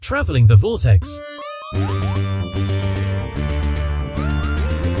Traveling the Vortex.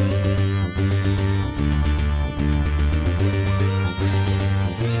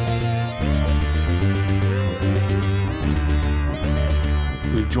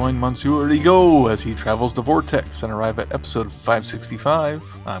 We've joined Monsieur Rigaud as he travels the vortex and arrive at episode 565.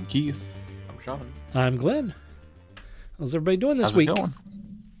 I'm Keith. I'm Sean. I'm Glenn. How's everybody doing this How's week? it going?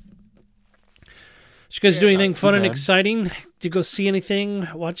 Did you guys do anything not too fun and bad. exciting? Did you go see anything?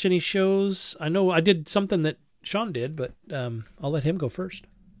 Watch any shows? I know I did something that Sean did, but I'll let him go first.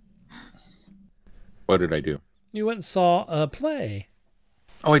 What did I do? You went and saw a play,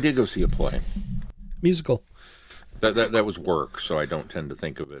 Oh, I did go see a play. musical. That was work, so I don't tend to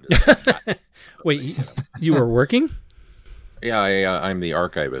think of it as... Wait, you were working? Yeah, I'm the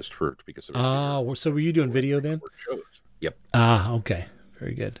archivist for because of So were you doing video then? work shows. Yep. Okay.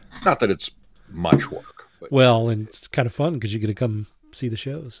 Very good. Not that it's much work, but Well, and it's kind of fun because you get to come see the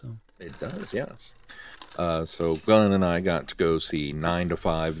shows. So. it does, yes. So Glenn and I got to go see 9 to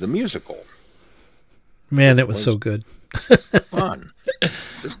 5, the musical. Man, that was so good. Fun.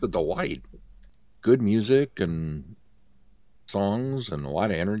 Just a delight. Good music and songs and a lot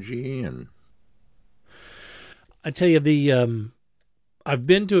of energy and I tell you, I've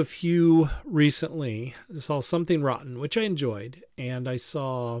been to a few recently. I saw Something Rotten, which I enjoyed, and I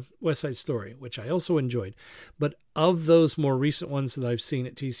saw West Side Story, which I also enjoyed. But of those more recent ones that I've seen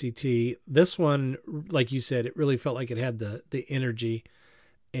at TCT, this one, like you said, it really felt like it had the energy,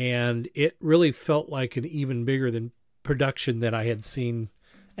 and it really felt like an even bigger than production that I had seen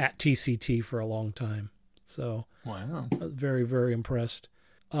at TCT for a long time. So Wow. I was very, very impressed.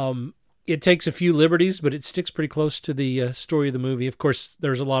 It takes a few liberties, but it sticks pretty close to the story of the movie. Of course,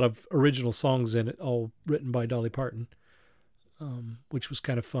 there's a lot of original songs in it, all written by Dolly Parton, which was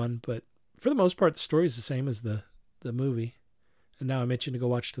kind of fun. But for the most part, the story is the same as the movie. And now I'm itching to go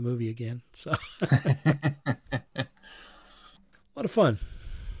watch the movie again. So a lot of fun.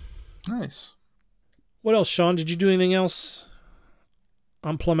 Nice. What else, Sean? Did you do anything else?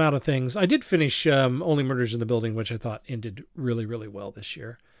 I'm plumb out of things. I did finish Only Murders in the Building, which I thought ended really, really well this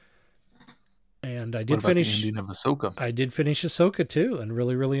year. And I What did about finish. the ending of Ahsoka? I did finish Ahsoka too, and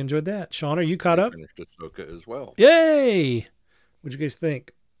really, really enjoyed that. Sean, are you caught I up? finished Ahsoka as well. Yay! What'd you guys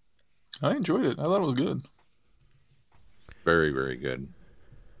think? I enjoyed it. I thought it was good. Very, very good.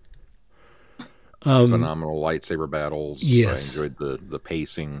 Um, Phenomenal lightsaber battles. Yes. I enjoyed the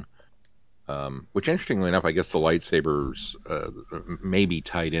pacing. Which, interestingly enough, I guess the lightsabers may be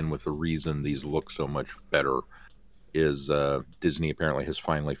tied in with the reason these look so much better is Disney apparently has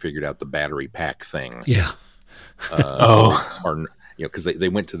finally figured out the battery pack thing. yeah. Because they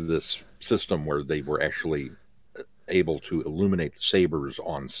went to this system where they were actually able to illuminate the sabers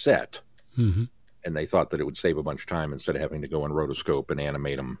on set, Mm-hmm. and they thought that it would save a bunch of time instead of having to go and rotoscope and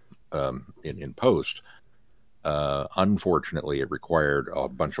animate them in post. Unfortunately, it required a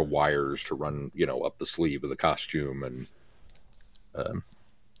bunch of wires to run, up the sleeve of the costume and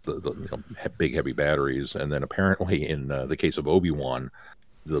the big heavy batteries. And then apparently, in the case of Obi-Wan,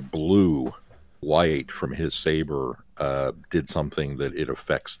 the blue light from his saber did something that it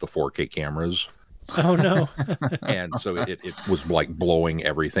affects the 4K cameras. Oh no. And so it was like blowing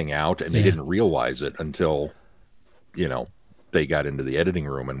everything out, and they Yeah. didn't realize it until, they got into the editing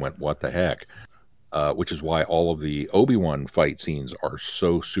room and went, what the heck? Which is why all of the Obi-Wan fight scenes are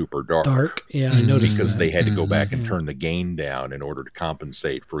so super dark. Dark. Yeah, I noticed Because that. they had to go back and Mhm. turn the gain down in order to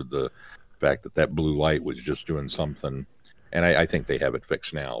compensate for the fact that blue light was just doing something. And I think they have it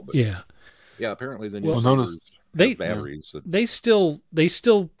fixed now. But Yeah. apparently the Well, new notice sabers they- have batteries. That, They still.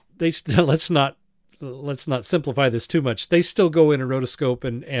 Let's not simplify this too much. They still go in a rotoscope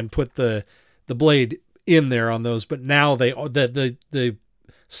and put the blade in there on those, but now the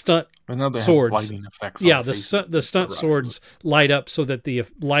stunt But now they swords. have lighting effects. yeah on the faces. the stunt Right. swords light up so that the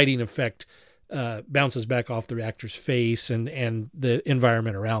lighting effect bounces back off the actor's face and the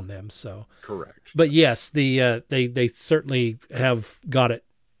environment around them. So, correct. but yes, they certainly have got it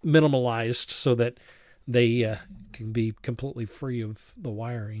minimalized so that they can be completely free of the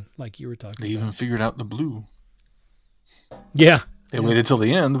wiring, like you were talking They about. even figured out the blue. Yeah, They waited till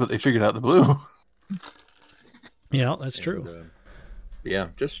the end, but they figured out the blue. yeah, that's true.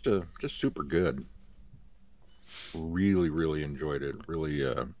 And, just super good. Really, really enjoyed it. Really,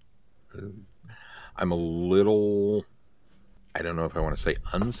 I'm a little, I don't know if I want to say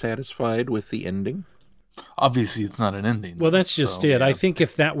unsatisfied with the ending. Obviously, it's not an ending. Well, that's just so, it. I yeah. think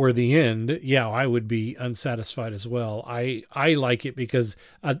if that were the end, I would be unsatisfied as well. I like it because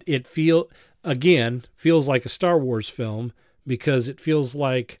it feels like a Star Wars film because it feels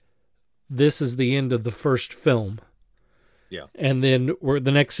like this is the end of the first film. Yeah. And then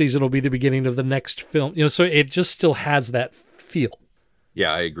the next season will be the beginning of the next film. So it just still has that feel.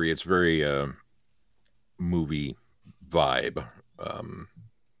 Yeah, I agree. It's very movie vibe.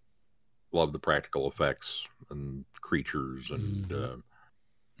 Love the practical effects and creatures and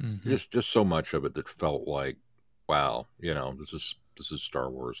just so much of it that felt like, wow, this is Star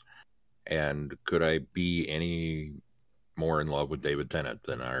Wars. And could I be any more in love with David Tennant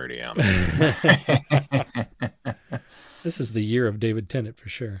than I already am? This is the year of David Tennant for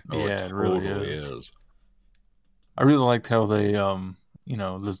sure. Yeah, it totally really is. I really liked how they, the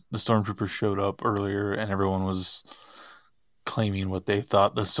stormtroopers showed up earlier, and everyone was claiming what they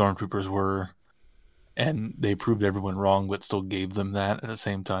thought the stormtroopers were, and they proved everyone wrong, but still gave them that at the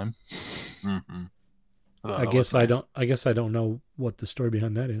same time. Mm-hmm. I guess I don't know what the story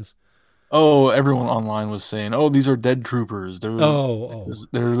behind that is. Oh, everyone online was saying, "Oh, these are dead troopers.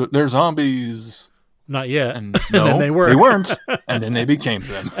 They're zombies." Not yet. And no, and they weren't. And then they became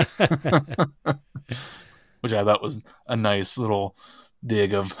them. Which I thought was a nice little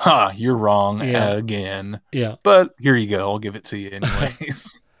dig of, you're wrong again. Yeah. But here you go. I'll give it to you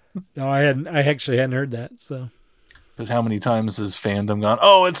anyways. No, I actually hadn't heard that. So, because how many times has fandom gone,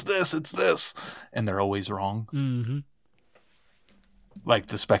 oh, it's this, and they're always wrong. Mm-hmm. Like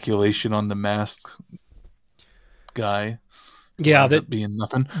the speculation on the masked guy. Yeah, that being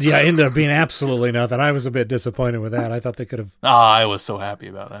nothing. Yeah, it ended up being absolutely nothing. I was a bit disappointed with that. I thought they could have. I was so happy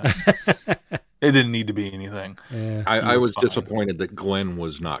about that. It didn't need to be anything. Yeah. I was disappointed that Glenn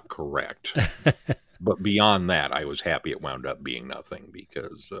was not correct. But beyond that, I was happy it wound up being nothing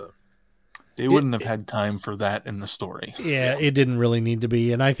because they wouldn't have had time for that in the story. Yeah, it didn't really need to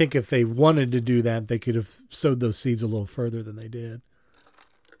be. And I think if they wanted to do that, they could have sowed those seeds a little further than they did.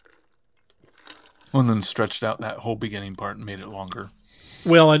 Well, and then stretched out that whole beginning part and made it longer.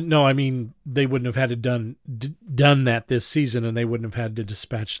 Well, no, I mean, they wouldn't have had to done that this season, and they wouldn't have had to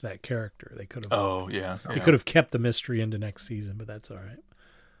dispatch that character. They could have. Oh, yeah. They could have kept the mystery into next season, but that's all right.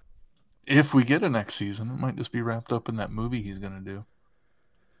 If we get a next season, it might just be wrapped up in that movie he's going to do.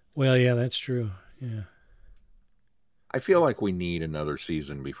 Well, yeah, that's true. Yeah. I feel like we need another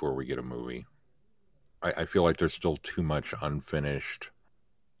season before we get a movie. I feel like there's still too much unfinished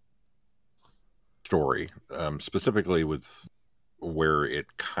story, specifically with where it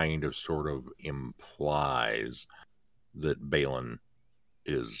kind of sort of implies that Baylan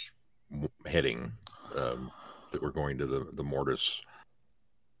is heading, that we're going to the Mortis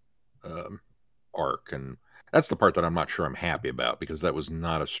arc, and that's the part that I'm not sure I'm happy about, because that was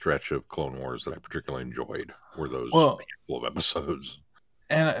not a stretch of Clone Wars that I particularly enjoyed, were those handful of episodes.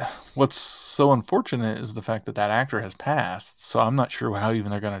 And what's so unfortunate is the fact that actor has passed, so I'm not sure how even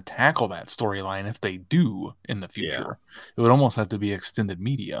they're going to tackle that storyline if they do in the future. Yeah. It would almost have to be extended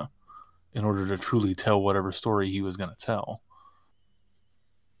media in order to truly tell whatever story he was going to tell.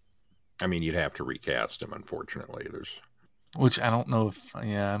 I mean, you'd have to recast him, unfortunately. Which I don't know if,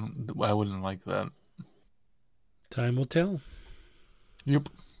 I wouldn't like that. Time will tell. Yep.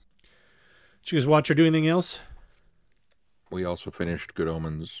 Did you guys watch or do anything else? We also finished Good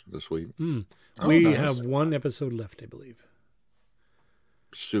Omens this week. We have one episode left, I believe.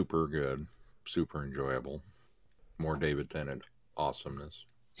 Super good. Super enjoyable. More David Tennant awesomeness.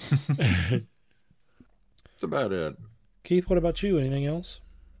 That's about it. Keith, what about you? Anything else?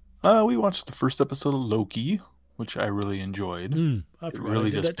 We watched the first episode of Loki, which I really enjoyed. It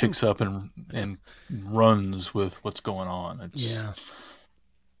really just picks up and runs with what's going on. It's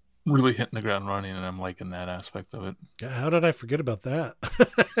really hitting the ground running, and I'm liking that aspect of it. How did I forget about that?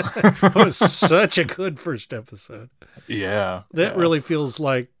 That was such a good first episode. Yeah. That really feels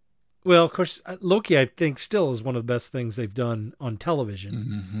like, well, of course, Loki, I think, still is one of the best things they've done on television.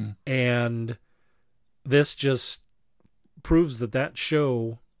 Mm-hmm. And this just proves that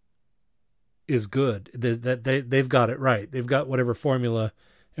show is good, that they've got it right. They've got whatever formula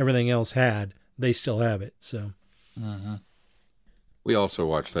everything else had, they still have it. So. Mm-hmm. We also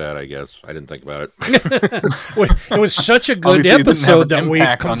watched that, I guess. I didn't think about it. It was such a good episode that we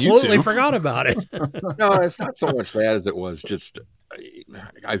completely forgot about it. No, it's not so much that as it was just,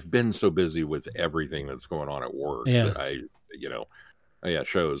 I've been so busy with everything that's going on at work that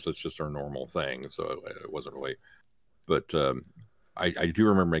shows, that's just our normal thing. So it wasn't really, but I do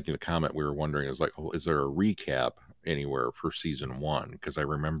remember making the comment, we were wondering, is like, is there a recap anywhere for season 1? Because I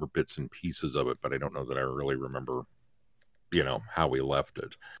remember bits and pieces of it, but I don't know that I really remember how we left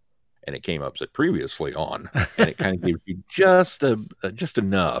it. And it came up as previously on, and it kind of gave you just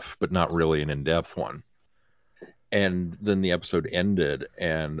enough, but not really an in-depth one. And then the episode ended,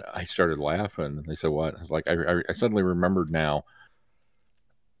 and I started laughing. And they said, "What?" I was like, I suddenly remembered now.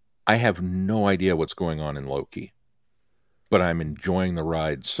 I have no idea what's going on in Loki. but I'm enjoying the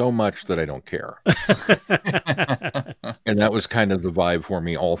ride so much that I don't care. And that was kind of the vibe for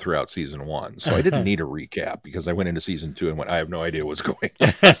me all throughout season 1. So I didn't need a recap because I went into season 2 and went, I have no idea what's going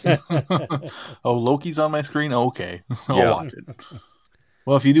on. Oh, Loki's on my screen? Okay. I'll watch it.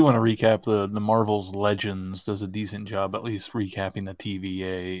 Well, if you do want to recap, the Marvel's Legends does a decent job at least recapping the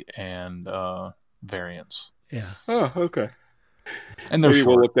TVA and variants. Yeah. Oh, okay. And maybe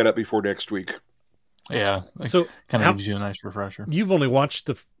we'll look that up before next week. Yeah. So kind of gives you a nice refresher. You've only watched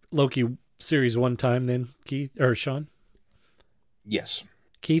the Loki series one time then, Keith or Sean? Yes.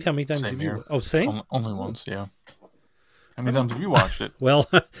 Keith, how many times have you? Oh, same? Only once, yeah. How many times have you watched it? Well,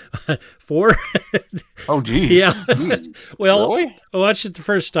 4. Oh, geez. Yeah. Well, really? I watched it the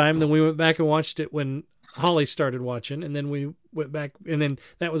first time, then we went back and watched it when Holly started watching, and then we went back, and then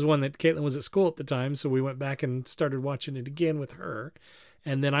that was one that Caitlin was at school at the time, so we went back and started watching it again with her.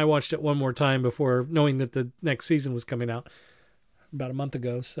 And then I watched it one more time before knowing that the next season was coming out about a month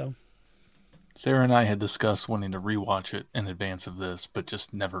ago. So Sarah and I had discussed wanting to rewatch it in advance of this, but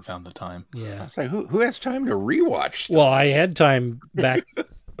just never found the time. Yeah. I was like, who has time to rewatch stuff? Well, I had time back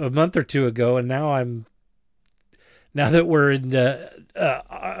a month or two ago, and now that we're in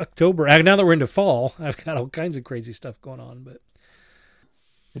October, now that we're into fall, I've got all kinds of crazy stuff going on. But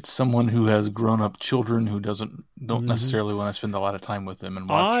it's someone who has grown-up children who don't necessarily want to spend a lot of time with them and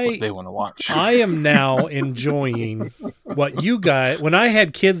watch what they want to watch. I am now enjoying what you guys... When I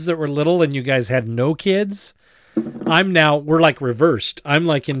had kids that were little and you guys had no kids, we're like reversed. I'm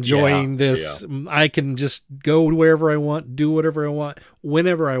like enjoying this. Yeah. I can just go wherever I want, do whatever I want,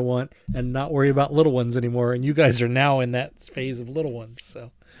 whenever I want, and not worry about little ones anymore. And you guys are now in that phase of little ones,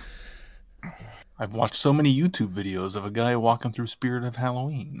 so... I've watched so many YouTube videos of a guy walking through Spirit of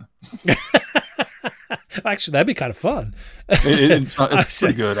Halloween. Actually, that'd be kind of fun. It's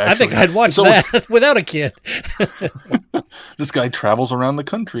pretty good, actually. I think I'd watch that without a kid. This guy travels around the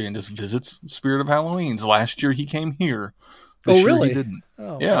country and just visits Spirit of Halloween's. Last year he came here. This really? Year he didn't.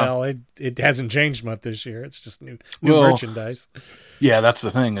 Oh, yeah. Well, it hasn't changed much this year. It's just new merchandise. Yeah, that's the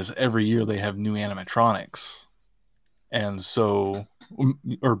thing, is every year they have new animatronics. And so,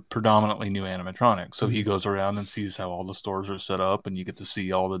 or predominantly new animatronics. So he goes around and sees how all the stores are set up, and you get to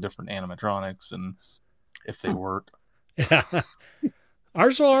see all the different animatronics and if they work. Yeah.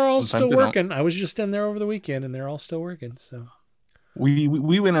 Ours are all still working. I was just in there over the weekend, and they're all still working. So we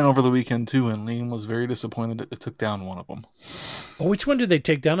went in over the weekend too, and Liam was very disappointed that they took down one of them. Oh, which one did they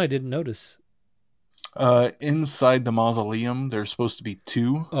take down? I didn't notice. Inside the mausoleum, there's supposed to be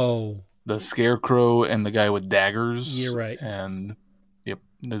 2. Oh. The Scarecrow and the guy with daggers. You're right. And yep,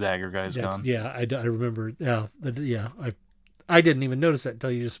 the dagger guy's gone. Yeah, I remember. Yeah, I didn't even notice that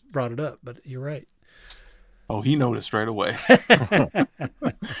until you just brought it up. But you're right. Oh, he noticed right away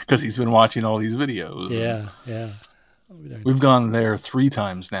because he's been watching all these videos. Yeah. We've gone there 3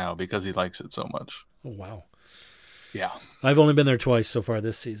 times now because he likes it so much. Oh wow. Yeah. I've only been there twice so far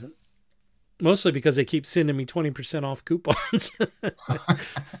this season. Mostly because they keep sending me 20% off coupons.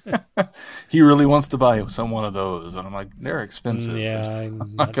 He really wants to buy one of those. And I'm like, they're expensive. Yeah,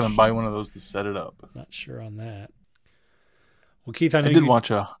 I'm not going to buy one of those to set it up. Not sure on that. Well, Keith, I did watch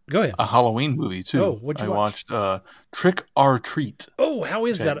Go ahead. a Halloween movie, too. Oh, what'd you watch? I watched Trick or Treat. Oh, how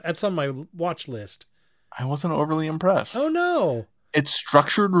is that? That's on my watch list. I wasn't overly impressed. Oh, no. It's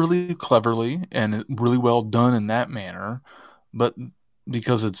structured really cleverly and really well done in that manner. But...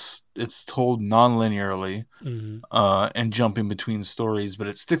 because it's told non-linearly and jumping between stories, but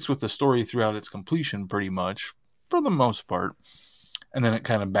it sticks with the story throughout its completion pretty much for the most part, and then it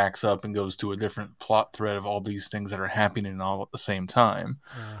kind of backs up and goes to a different plot thread of all these things that are happening all at the same time,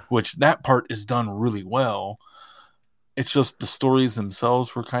 which that part is done really well. It's just the stories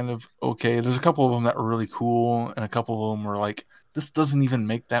themselves were kind of okay. There's a couple of them that were really cool, and a couple of them were like, this doesn't even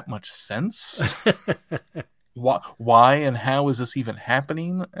make that much sense. Why and how is this even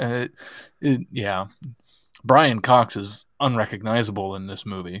happening? Yeah. Brian Cox is unrecognizable in this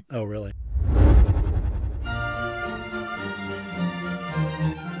movie. Oh, really?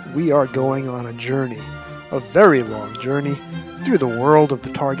 We are going on a journey, a very long journey, through the world of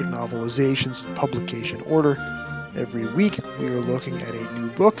the Target novelizations in publication order. Every week, we are looking at a new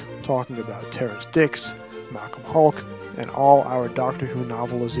book, talking about Terrence Dicks, Malcolm Hulke, and all our Doctor Who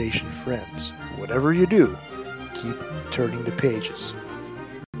novelization friends. Whatever you do, keep turning the pages.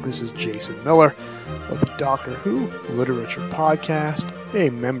 This is Jason Miller of the Doctor Who Literature Podcast, a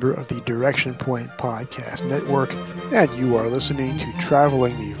member of the Direction Point Podcast Network, and you are listening to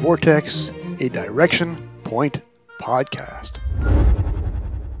Traveling the Vortex, a Direction Point podcast.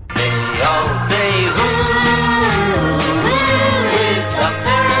 They all say, who is Doctor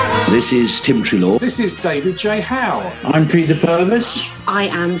Who? This is Tim Trelaw. This is David J. Howe. I'm Peter Purvis. I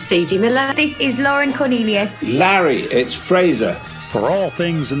am Sadie Miller. This is Lauren Cornelius. Larry, it's Fraser. For all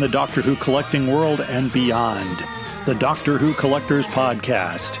things in the Doctor Who collecting world and beyond, the Doctor Who Collectors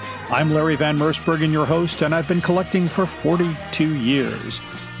Podcast. I'm Larry Van Mersbergen, your host, and I've been collecting for 42 years.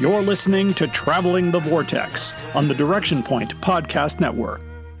 You're listening to Traveling the Vortex on the Direction Point Podcast Network.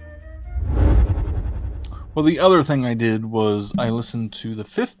 Well, the other thing I did was I listened to the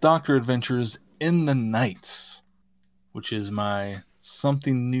Fifth Doctor Adventures in the Nights, which is my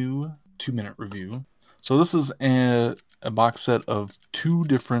something new 2-minute review. So this is a box set of 2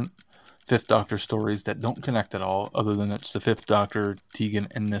 different Fifth Doctor stories that don't connect at all, other than it's the Fifth Doctor, Tegan,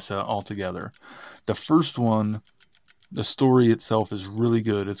 and Nyssa all together. The first one, the story itself is really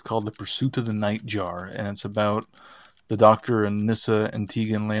good. It's called The Pursuit of the Night Jar, and it's about the Doctor and Nyssa and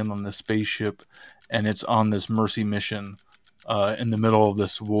Tegan land on this spaceship, and it's on this Mercy mission in the middle of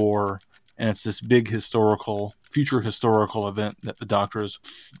this war, and it's this big future historical event that the Doctor is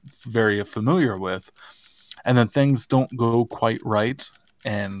very familiar with, and then things don't go quite right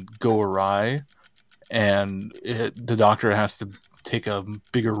and go awry, and the Doctor has to take a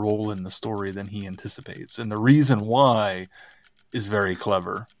bigger role in the story than he anticipates, and the reason why is very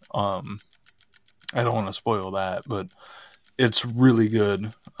clever. I don't want to spoil that, but it's really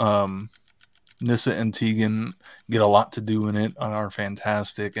good. Nyssa and Tegan get a lot to do in it and are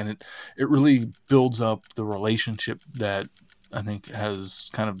fantastic, and it really builds up the relationship that I think has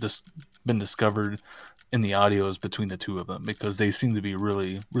kind of been discovered in the audios between the two of them, because they seem to be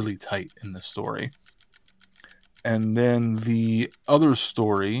really, really tight in this story. And then the other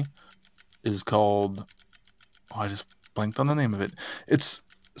story is called... I just blanked on the name of it. It's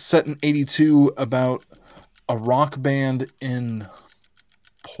set in 1982 about a rock band in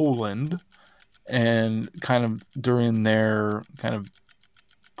Poland, and kind of during their kind of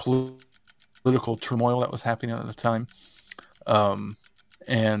political turmoil that was happening at the time.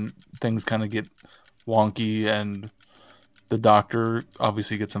 And things kind of get wonky, and the Doctor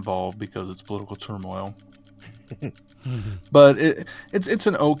obviously gets involved because it's political turmoil. But it's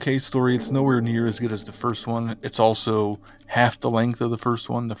an okay story. It's nowhere near as good as the first one. It's also half the length of the first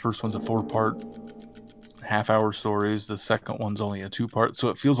one. The first one's a 4-part, half-hour stories. The second one's only a 2-part, so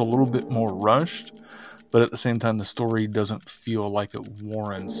it feels a little bit more rushed, but at the same time the story doesn't feel like it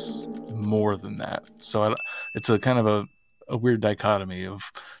warrants more than that. So it's a kind of a weird dichotomy of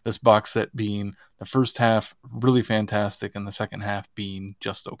this box set being the first half really fantastic and the second half being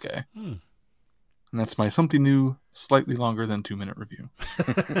just okay. And that's my something new, slightly longer than 2-minute review.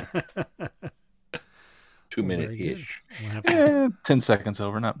 2-minute-ish. 10 seconds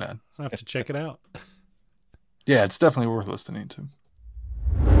over, not bad. I'll have to check it out. Yeah, it's definitely worth listening to.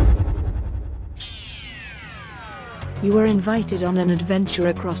 You are invited on an adventure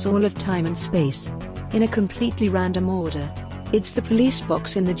across all of time and space, in a completely random order. It's the Police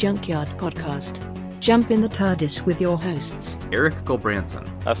Box in the Junkyard podcast. Jump in the TARDIS with your hosts, Eric Gulbranson,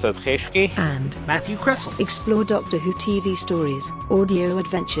 Asad Kheshki, and Matthew Kressel. Explore Doctor Who TV stories, audio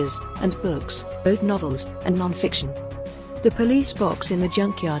adventures, and books, both novels and non-fiction. The Police Box in the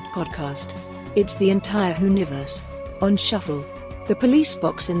Junkyard podcast. It's the entire Whoniverse on shuffle. The Police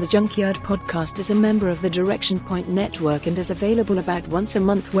Box in the Junkyard podcast is a member of the Direction Point Network and is available about once a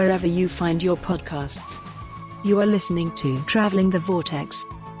month wherever you find your podcasts. You are listening to Traveling the Vortex.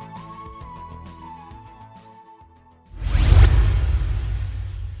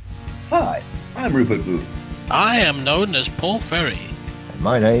 Hi, I'm Rupert Booth. I am known as Paul Ferry. And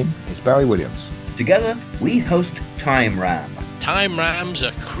my name is Barry Williams. Together, we host Time Ram. Time Ram's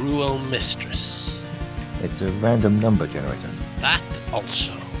a cruel mistress. It's a random number generator. That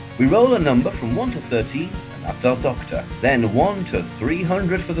also. We roll a number from 1 to 13, and that's our Doctor. Then 1 to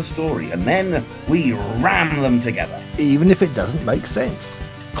 300 for the story, and then we ram them together. Even if it doesn't make sense.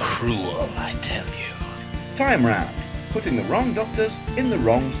 Cruel, I tell you. Time Ram, putting the wrong Doctors in the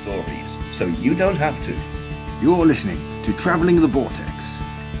wrong stories, so you don't have to. You're listening to Traveling the Vortex.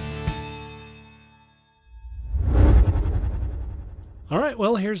 All right,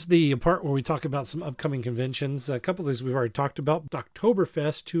 well, here's the part where we talk about some upcoming conventions. A couple of things we've already talked about.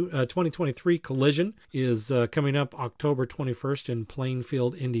 Oktoberfest 2023 Collision is coming up October 21st in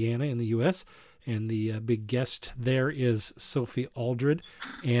Plainfield, Indiana in the U.S., and the big guest there is Sophie Aldred.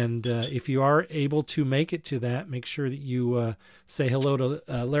 And if you are able to make it to that, make sure that you say hello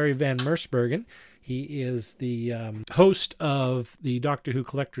to Larry Van Mersbergen. He is the host of the Doctor Who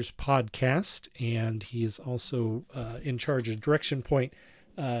Collectors podcast, and he is also in charge of Direction Point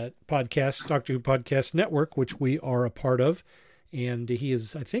podcast, Doctor Who Podcast Network, which we are a part of. And he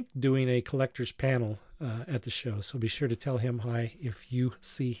is, I think, doing a collectors panel at the show. So be sure to tell him hi if you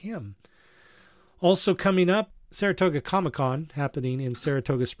see him. Also coming up, Saratoga Comic-Con happening in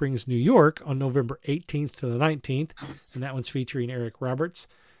Saratoga Springs, New York on November 18th to the 19th. And that one's featuring Eric Roberts.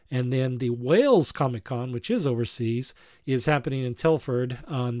 And then the Wales Comic-Con, which is overseas, is happening in Telford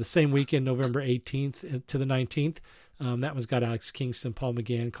on the same weekend, November 18th to the 19th. That one's got Alex Kingston, Paul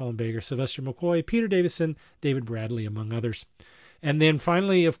McGann, Colin Baker, Sylvester McCoy, Peter Davison, David Bradley, among others. And then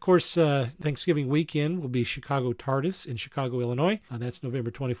finally, of course, Thanksgiving weekend will be Chicago TARDIS in Chicago, Illinois. That's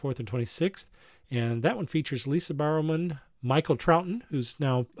November 24th and 26th. And that one features Lisa Barrowman, Michael Troughton, who's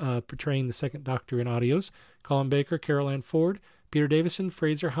now portraying the Second Doctor in Audios, Colin Baker, Carol Ann Ford, Peter Davison,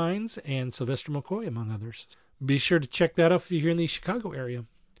 Fraser Hines, and Sylvester McCoy, among others. Be sure to check that out if you're here in the Chicago area.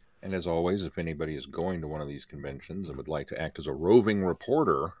 And as always, if anybody is going to one of these conventions and would like to act as a roving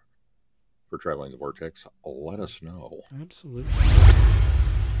reporter for Traveling the Vortex, let us know. Absolutely.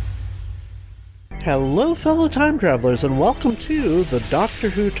 Hello, fellow time travelers, and welcome to the Doctor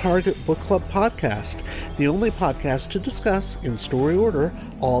Who Target Book Club podcast, the only podcast to discuss, in story order,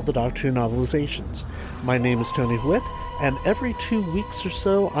 all the Doctor Who novelizations. My name is Tony Whitt, and every 2 weeks or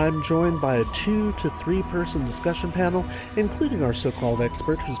so, I'm joined by a 2 to 3 person discussion panel, including our so-called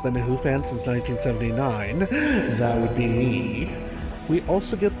expert who's been a Who fan since 1979. That would be me. We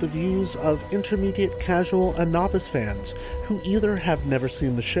also get the views of intermediate, casual, and novice fans who either have never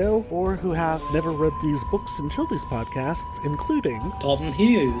seen the show or who have never read these books until these podcasts, including Dalton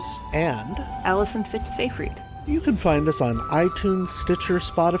Hughes and Alison Fitz-Seyfried. You can find us on iTunes, Stitcher,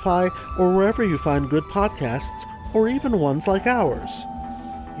 Spotify, or wherever you find good podcasts, or even ones like ours.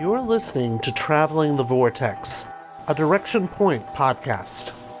 You're listening to Traveling the Vortex, a Direction Point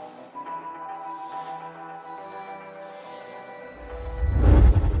podcast.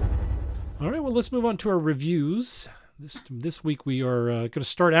 All right, well, let's move on to our reviews. This week we are going to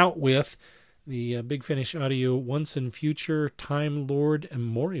start out with the Big Finish Audio Once and Future Time Lord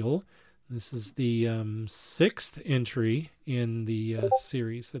Immemorial. This is the 6th entry in the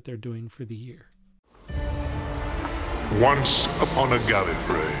series that they're doing for the year. Once upon a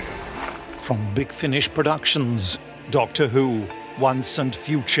Gallifrey. From Big Finish Productions, Doctor Who, Once and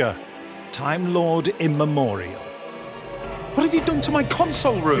Future, Time Lord Immemorial. What have you done to my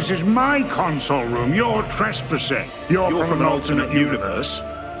console room? This is my console room. You're trespassing. You're from an alternate universe.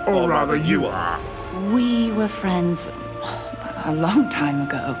 Or rather, you are. We were friends a long time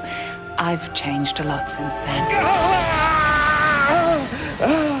ago. I've changed a lot since then.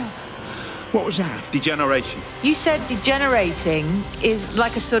 What was that? Degeneration. You said degenerating is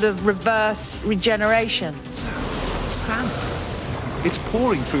like a sort of reverse regeneration. Sand. It's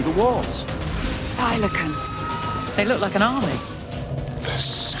pouring through the walls. Silicants. They look like an army. The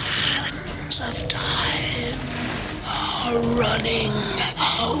sands of time are running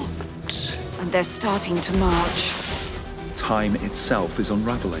out. And they're starting to march. Time itself is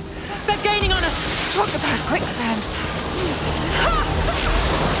unraveling. They're gaining on us. Talk about quicksand.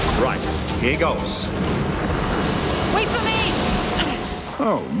 Right, here goes. Wait for me!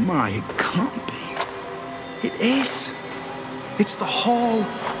 Oh my, it can't be. It is. It's the Hall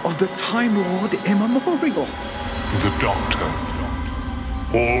of the Time Lord Immemorial. The Doctor.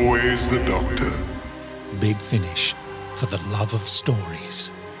 Always the Doctor. Big Finish, for the love of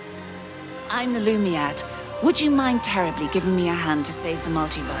stories. I'm the Lumiad. Would you mind terribly giving me a hand to save the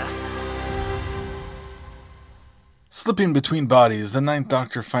multiverse? Slipping between bodies, the Ninth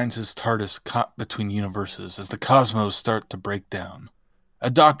Doctor finds his TARDIS caught between universes as the cosmos start to break down. A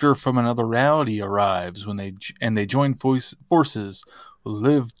doctor from another reality arrives when they join forces with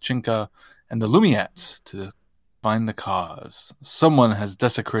Liv, Chinka, and the Lumiats to find the cause. Someone has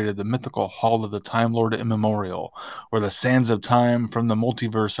desecrated the mythical Hall of the Time Lord Immemorial, where the sands of time from the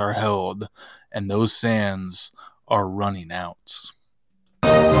multiverse are held, and those sands are running out.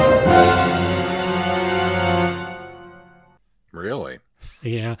 Really?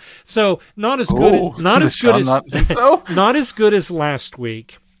 Yeah. So not as good. Not as good as. Not think so? Not as good as last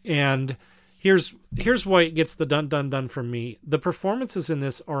week. And here's why it gets the dun from me. The performances in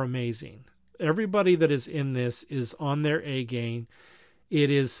this are amazing. Everybody that is in this is on their A game.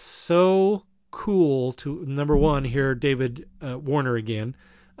 It is so cool to, number one, hear David Warner again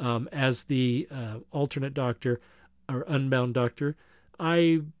as the alternate Doctor or Unbound Doctor.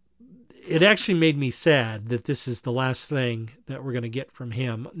 It actually made me sad that this is the last thing that we're going to get from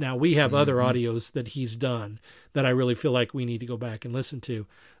him. Now, we have other audios that he's done that I really feel like we need to go back and listen to.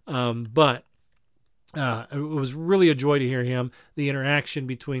 But it was really a joy to hear him. The interaction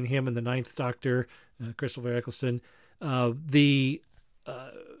between him and the Ninth Doctor, Christopher Eccleston,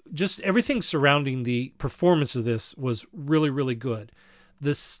 just everything surrounding the performance of this was really, really good.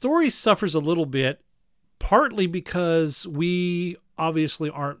 The story suffers a little bit partly because we obviously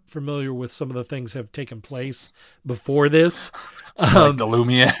aren't familiar with some of the things that have taken place before this. Like the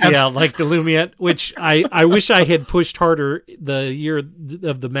Lumiette. Yeah, like the Lumiette, which I wish I had pushed harder the year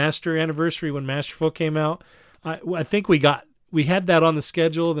of the Master anniversary when Masterful came out. I think we had that on the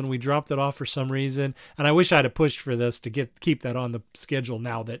schedule, then we dropped it off for some reason. And I wish I'd have pushed for this to keep that on the schedule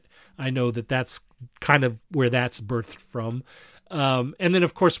now that I know that that's kind of where that's birthed from. And then,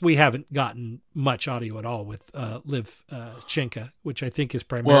 of course, we haven't gotten much audio at all with Liv Chenka, which I think has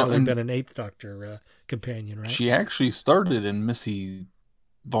primarily been an Eighth Doctor companion, right? She actually started in Missy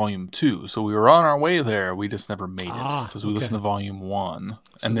Volume 2, so we were on our way there. We just never made it because we listened to Volume 1,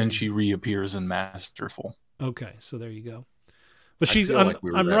 and then she reappears in Masterful. Okay, so there you go. But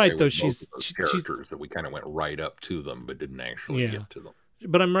I'm right though. She's characters that we kind of went right up to them, but didn't actually get to them.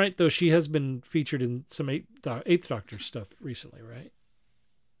 But I'm right though. She has been featured in some Eighth Doctor stuff recently, right?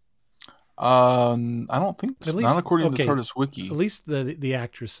 I don't think so. Not according to the TARDIS Wiki. At least the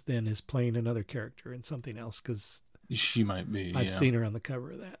actress then is playing another character in something else because she might be. I've seen her on the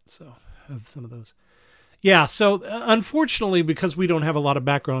cover of that, so of some of those. Yeah, so unfortunately, because we don't have a lot of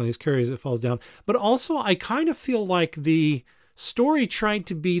background on these characters, it falls down. But also, I kind of feel like the story tried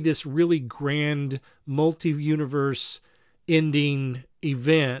to be this really grand multi-universe ending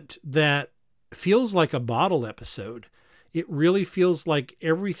event that feels like a bottle episode. It really feels like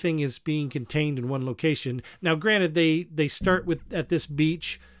everything is being contained in one location. Now, granted, they start at this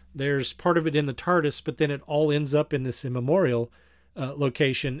beach. There's part of it in the TARDIS, but then it all ends up in this immemorial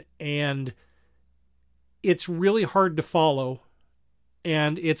location, and it's really hard to follow.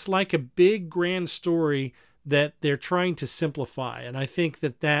 And it's like a big grand story that they're trying to simplify. And I think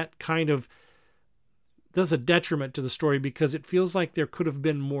that kind of does a detriment to the story because it feels like there could have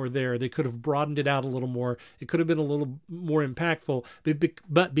been more there. They could have broadened it out a little more. It could have been a little more impactful.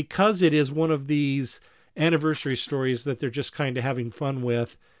 But because it is one of these anniversary stories that they're just kind of having fun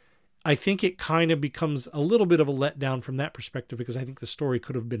with, I think it kind of becomes a little bit of a letdown from that perspective because I think the story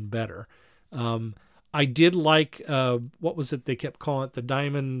could have been better. I did like, what was it they kept calling it? The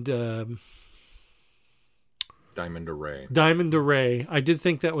Diamond Array. Diamond Array. I did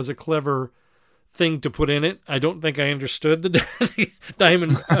think that was a clever thing to put in it. I don't think I understood the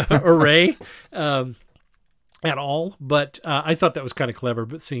Diamond Array at all, but I thought that was kind of clever.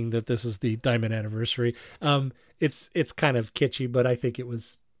 But seeing that this is the Diamond Anniversary, it's kind of kitschy, but I think it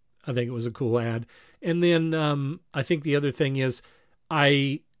was a cool ad. And then I think the other thing is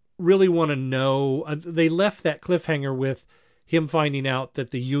I really want to know, they left that cliffhanger with him finding out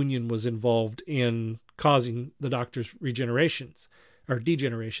that the Union was involved in causing the Doctor's regenerations or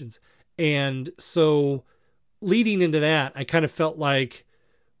degenerations. And so leading into that, I kind of felt like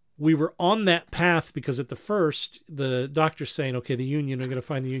we were on that path because at the first, the Doctor's saying, okay, the Union, I'm going to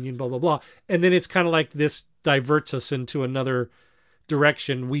find the Union, blah, blah, blah. And then it's kind of like this diverts us into another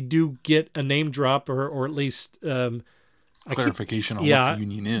direction. We do get a name drop or at least clarification on what the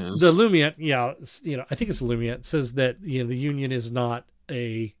Union is. The Lumiette, I think it's the Lumiette. It says that the Union is not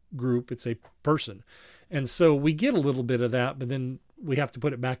a group, it's a person. And so we get a little bit of that, but then we have to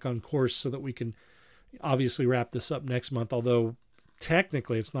put it back on course so that we can obviously wrap this up next month, although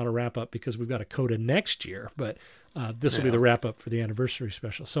technically it's not a wrap up because we've got a coda next year, but this will be the wrap up for the anniversary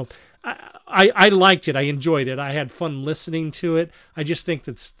special. So I liked it. I enjoyed it. I had fun listening to it. I just think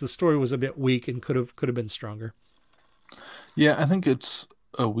that the story was a bit weak and could have been stronger. Yeah, I think it's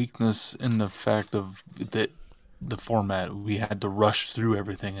a weakness in the fact of that the format. We had to rush through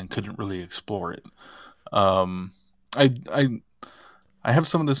everything and couldn't really explore it. I have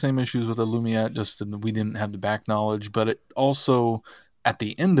some of the same issues with the Lumiette, just in that we didn't have the back knowledge, but it also, at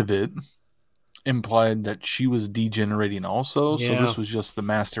the end of it, implied that she was degenerating also. Yeah. So this was just the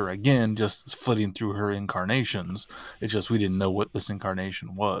Master again, just flitting through her incarnations. It's just we didn't know what this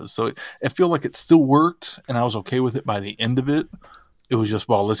incarnation was. So I feel like it still worked, and I was okay with it by the end of it. It was just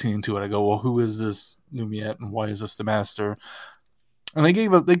while listening to it, I go, well, who is this Lumiette, and why is this the Master? And they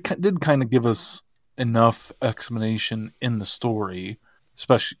did kind of give us enough explanation in the story,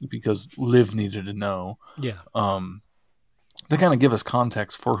 especially because Liv needed to know. Yeah. They kind of give us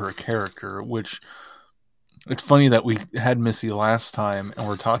context for her character, which it's funny that we had Missy last time and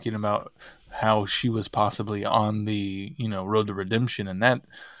we're talking about how she was possibly on the, road to redemption, and that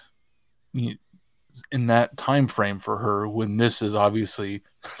in that time frame for her, when this is obviously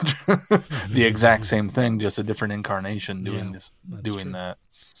the exact same thing, just a different incarnation doing that.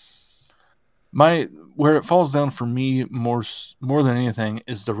 Where it falls down for me more than anything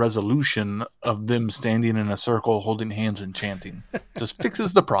is the resolution of them standing in a circle, holding hands and chanting. Just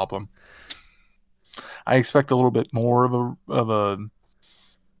fixes the problem. I expect a little bit more of a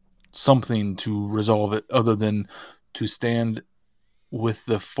something to resolve it other than to stand with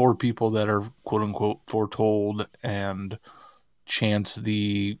the 4 people that are quote unquote foretold and chant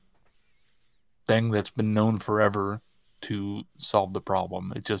the thing that's been known forever to solve the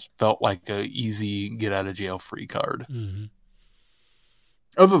problem. It just felt like a easy get out of jail free card. Mm-hmm.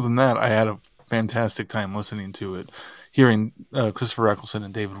 Other than that, I had a fantastic time listening to it. Hearing Christopher Eccleston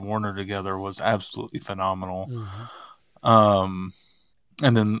and David Warner together was absolutely phenomenal. Mm-hmm.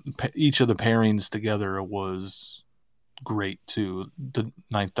 And then each of the pairings together was great too. The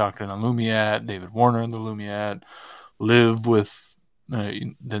Ninth Doctor and the Lumiat, David Warner and the Lumiat, Liv with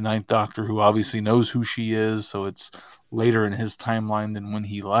the Ninth Doctor, who obviously knows who she is, so it's later in his timeline than when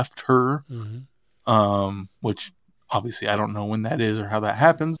he left her. Mm-hmm. Which obviously I don't know when that is or how that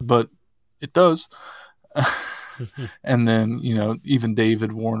happens, but it does. And then, you know, even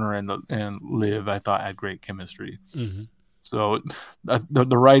David Warner and Liv, I thought had great chemistry. Mm-hmm. So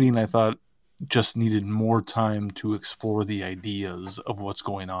the writing, I thought, just needed more time to explore the ideas of what's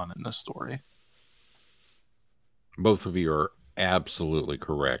going on in this story. Both of you are absolutely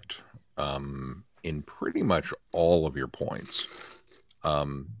correct in pretty much all of your points.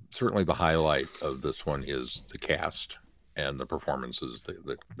 Certainly the highlight of this one is the cast and the performances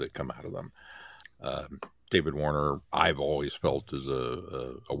that come out of them. David Warner, I've always felt is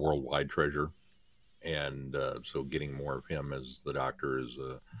a worldwide treasure. And so getting more of him as the Doctor is,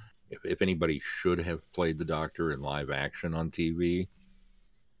 if anybody should have played the Doctor in live action on TV,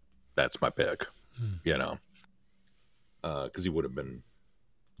 that's my pick, you know, because he would have been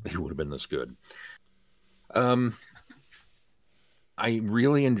this good. I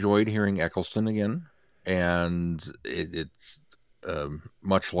really enjoyed hearing Eccleston again, and it's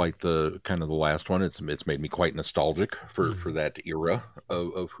much like the kind of the last one. It's made me quite nostalgic for that era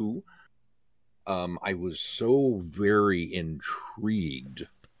of Who. I was so very intrigued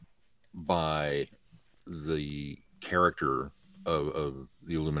by the character of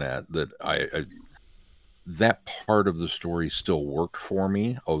the Illuminat that I that part of the story still worked for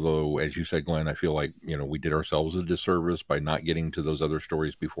me. Although, as you said, Glenn, I feel like, you know, we did ourselves a disservice by not getting to those other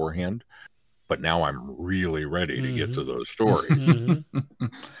stories beforehand. But now I'm really ready to get to those stories.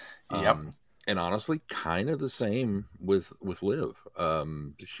 Yep. And honestly, kind of the same with Liv.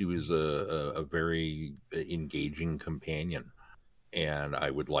 She was a very engaging companion, and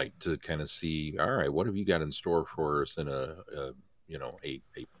I would like to kind of see, all right, what have you got in store for us in a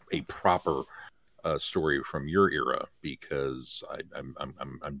proper story from your era? Because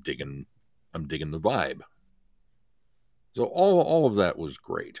I'm digging the vibe. So all of that was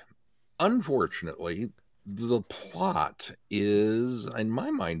great. Unfortunately, the plot is, in my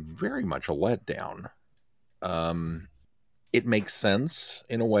mind, very much a letdown. It makes sense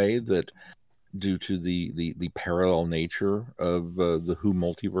in a way that, due to the parallel nature of the Who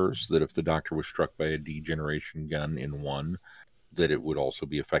multiverse, that if the Doctor was struck by a degeneration gun in one, that it would also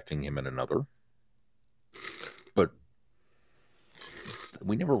be affecting him in another. But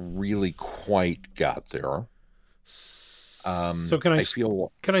we never really quite got there. So can I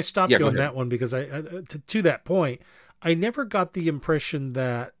stop you on that one? Because I to that point, I never got the impression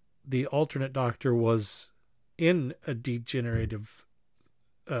that the alternate Doctor was in a degenerative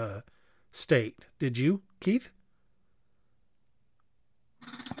state. Did you, Keith?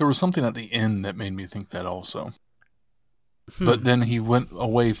 There was something at the end that made me think that also. But then he went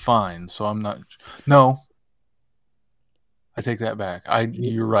away fine, so I'm not... No. I take that back.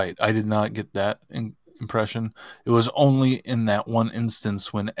 You're right. I did not get that impression. It was only in that one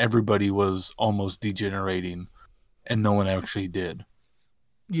instance when everybody was almost degenerating and no one actually did.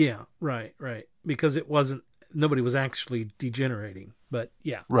 Yeah, right. Because nobody was actually degenerating, but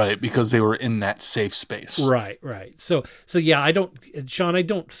yeah. Right, because they were in that safe space. Right. So yeah, Sean, I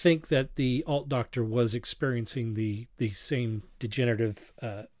don't think that the alt Doctor was experiencing the same degenerative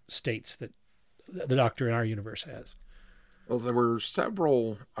states that the Doctor in our universe has. Well, there were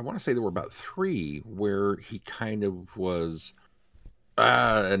several, I want to say there were about 3 where he kind of was,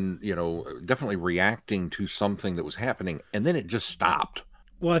 and, you know, definitely reacting to something that was happening, and then it just stopped.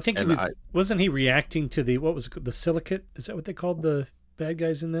 Well, I think wasn't he reacting to the silicate? Is that what they called the bad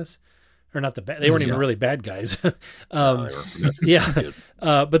guys in this? Or not the bad, they weren't even really bad guys. Yeah.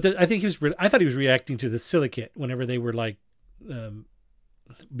 But I think I thought he was reacting to the silicate whenever they were like,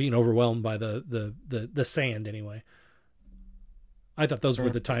 being overwhelmed by the sand anyway. I thought those were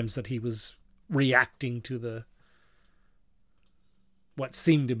the times that he was reacting to what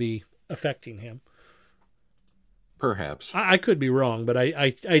seemed to be affecting him. Perhaps. I could be wrong, but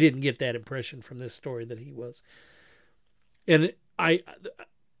I didn't get that impression from this story that he was. And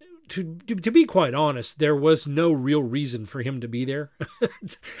to be quite honest, there was no real reason for him to be there.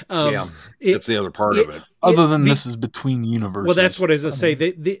 That's the other part of it. Other than this is between universes. Well, that's what I was going to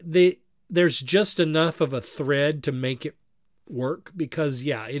say. There's just enough of a thread to make it work because,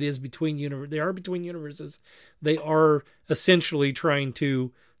 it is between universes. They are between universes. They are essentially trying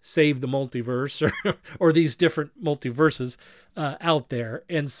to save the multiverse or these different multiverses out there.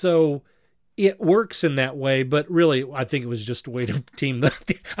 And so it works in that way, but really, I think it was just a way to team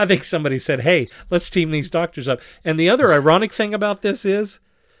I think somebody said, hey, let's team these doctors up. And the other ironic thing about this is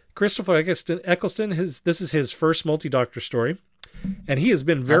Christopher Eccleston, this is his first multi-doctor story. And he has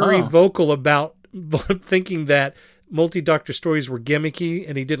been very vocal about thinking that multi-doctor stories were gimmicky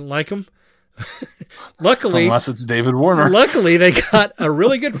and he didn't like them. Luckily, unless it's David Warner. Luckily, they got a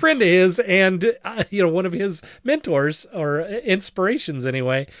really good friend of his and one of his mentors or inspirations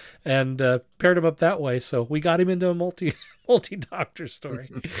anyway, and paired him up that way. So we got him into a multi-doctor story.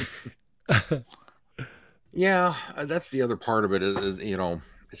 Yeah, that's the other part of it is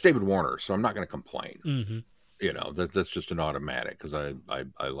it's David Warner, so I'm not going to complain. Mm-hmm. That's just an automatic because I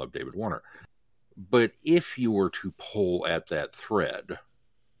love David Warner. But if you were to pull at that thread,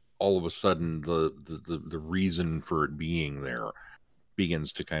 all of a sudden the reason for it being there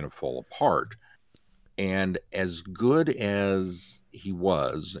begins to kind of fall apart. And as good as he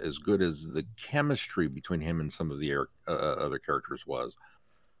was, as good as the chemistry between him and some of the other characters was,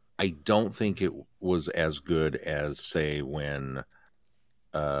 I don't think it was as good as, say, when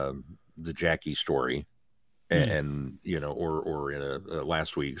the Jackie story and or in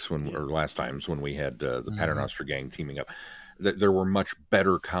last times when we had the Paternoster gang teaming up. There were much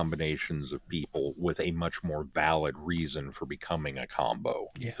better combinations of people with a much more valid reason for becoming a combo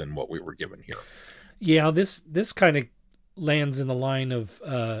than what we were given here. Yeah, this kind of lands in the line of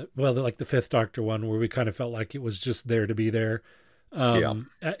like the Fifth Doctor one, where we kind of felt like it was just there to be there.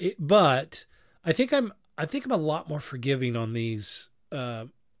 But I think I'm a lot more forgiving on these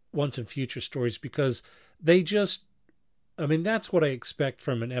Once and Future stories because they just. I mean, that's what I expect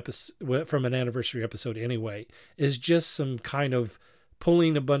from an episode, from an anniversary episode anyway, is just some kind of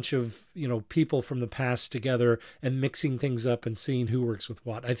pulling a bunch of, people from the past together and mixing things up and seeing who works with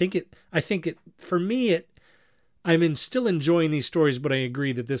what. I think it, for me, I'm still enjoying these stories, but I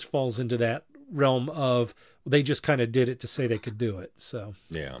agree that this falls into that realm of they just kind of did it to say they could do it. So,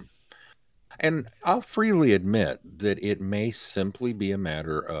 yeah. And I'll freely admit that it may simply be a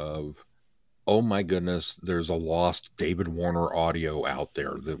matter of, oh my goodness, there's a lost David Warner audio out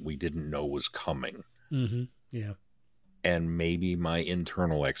there that we didn't know was coming. Mm-hmm. Yeah. And maybe my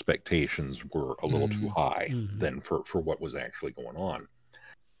internal expectations were a little too high than for what was actually going on.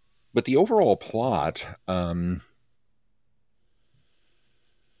 But the overall plot, I mean,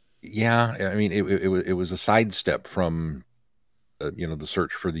 it was a sidestep from, the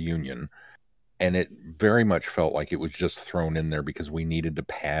search for the Union. And it very much felt like it was just thrown in there because we needed to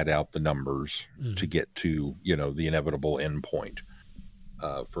pad out the numbers to get to, the inevitable end point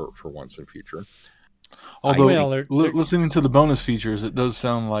for Once and Future. Although, listening to the bonus features, it does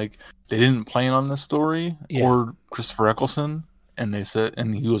sound like they didn't plan on this story or Christopher Eccleston, and they said,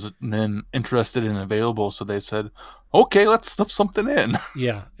 and he was then interested and available, so they said, okay, let's slip something in.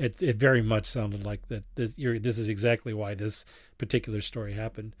 Yeah, it very much sounded like that. This is exactly why this particular story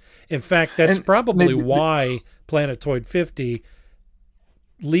happened. In fact, that's probably why Planetoid 50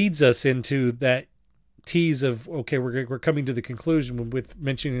 leads us into that tease of, okay, we're coming to the conclusion with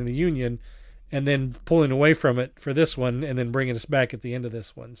mentioning the Union and then pulling away from it for this one and then bringing us back at the end of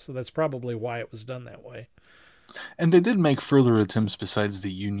this one. So that's probably why it was done that way. And they did make further attempts besides the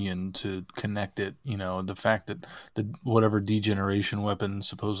Union to connect it. The fact that the whatever degeneration weapon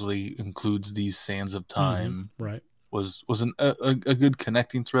supposedly includes these sands of time, right, was a good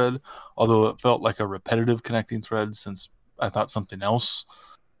connecting thread. Although it felt like a repetitive connecting thread, since I thought something else,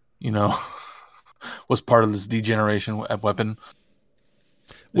 was part of this degeneration weapon.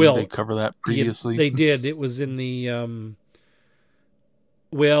 Did they cover that previously? They did. It was in the.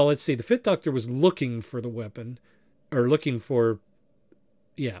 Well, let's see. The Fifth Doctor was looking for the weapon, or looking for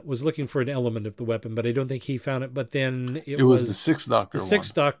an element of the weapon, but I don't think he found it. But then it was the Sixth Doctor. The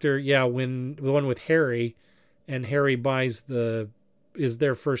Sixth Doctor, when the one with Harry, and Harry is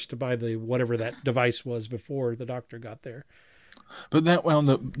there first to buy the whatever that device was before the Doctor got there. But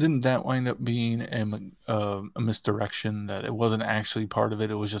didn't that wind up being a misdirection, that it wasn't actually part of it?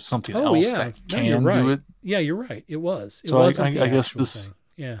 It was just something else that can do it. Yeah, you're right. It was. So I guess this thing.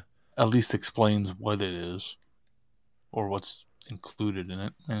 Yeah, at least explains what it is, or what's included in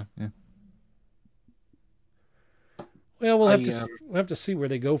it. Yeah. Well, we'll have to see where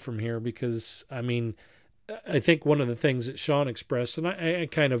they go from here, because I mean, I think one of the things that Sean expressed, and I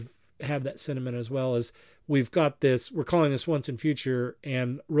kind of have that sentiment as well. As we're calling this Once and Future,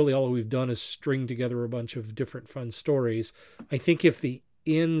 and really all we've done is string together a bunch of different fun stories. I think if the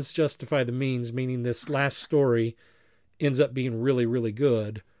ends justify the means, meaning this last story ends up being really, really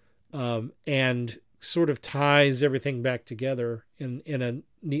good, and sort of ties everything back together in a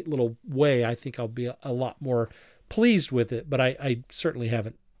neat little way, I think I'll be a lot more pleased with it. But I certainly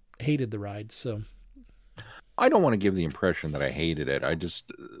haven't hated the ride, so I don't want to give the impression that I hated it.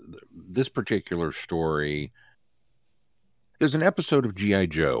 This particular story, there's an episode of G.I.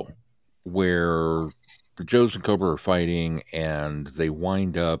 Joe where the Joes and Cobra are fighting, and they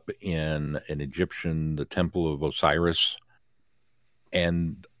wind up in the Temple of Osiris,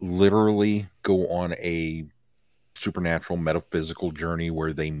 and literally go on a supernatural metaphysical journey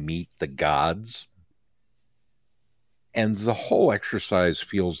where they meet the gods. And the whole exercise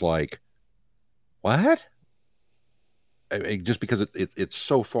feels like, what? Just because it's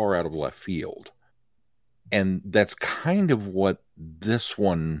so far out of left field. And that's kind of what this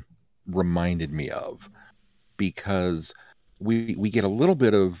one reminded me of, because we get a little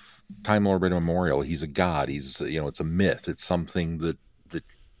bit of Time Lord Memorial. He's a god. He's, it's a myth. It's something that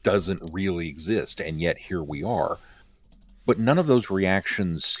doesn't really exist. And yet here we are. But none of those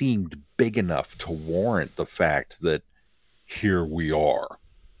reactions seemed big enough to warrant the fact that here we are.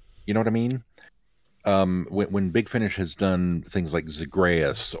 You know what I mean? When Big Finish has done things like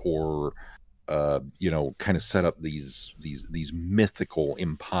Zagreus, or kind of set up these mythical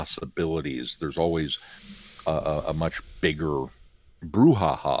impossibilities, there's always a much bigger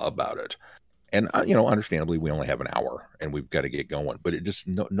brouhaha about it. And understandably, we only have an hour and we've got to get going. But it just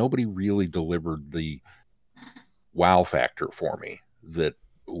nobody really delivered the wow factor for me that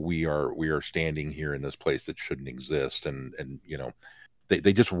we are standing here in this place that shouldn't exist, and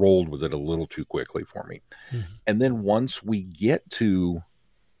they just rolled with it a little too quickly for me. Mm-hmm. And then once we get to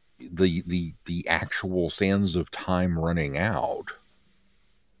the actual sands of time running out,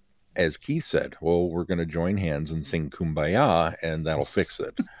 as Keith said, well, we're going to join hands and sing Kumbaya, and that'll fix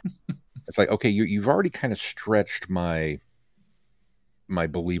it. It's like, okay, you've already kind of stretched my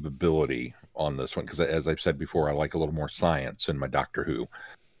believability on this one, because as I've said before, I like a little more science in my Doctor Who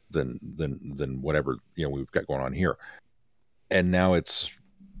than whatever we've got going on here. And now it's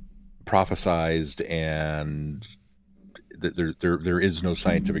prophesized, and there is no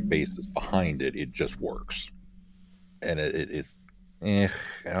scientific basis behind it. It just works, and it's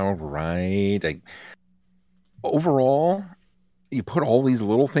all right. Overall, you put all these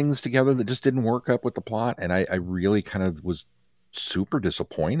little things together that just didn't work up with the plot, and I really kind of was super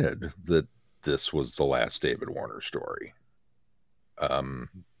disappointed that this was the last David Warner story.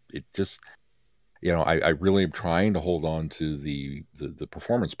 It just, I really am trying to hold on to the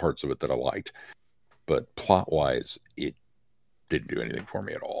performance parts of it that I liked, but plot wise, it didn't do anything for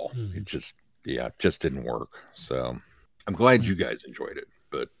me at all. Mm-hmm. It just didn't work. So I'm glad you guys enjoyed it,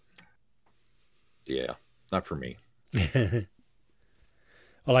 but yeah, not for me.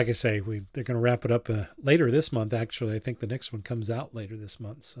 Well, like I say, they're going to wrap it up later this month. Actually, I think the next one comes out later this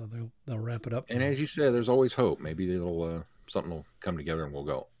month, so they'll wrap it up. And as you said, there's always hope. Maybe something will come together, and we'll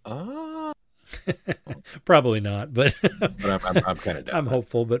go, ah. Probably not, but I'm kind of down. I'm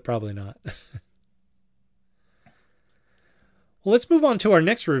hopeful, but probably not. Well, let's move on to our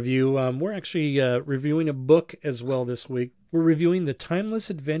next review. We're actually reviewing a book as well this week. We're reviewing The Timeless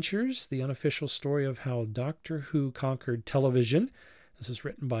Adventures, the unofficial story of how Doctor Who conquered television. This is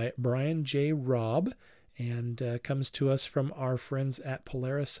written by Brian J. Robb and comes to us from our friends at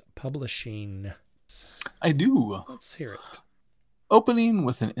Polaris Publishing. I do. Let's hear it. Opening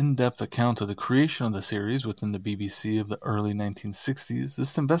with an in-depth account of the creation of the series within the BBC of the early 1960s,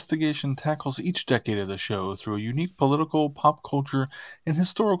 this investigation tackles each decade of the show through a unique political, pop culture, and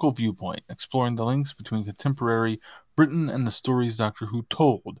historical viewpoint, exploring the links between contemporary Britain and the stories Doctor Who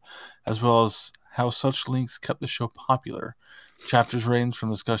told, as well as how such links kept the show popular. Chapters range from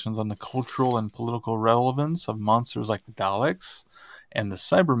discussions on the cultural and political relevance of monsters like the Daleks and the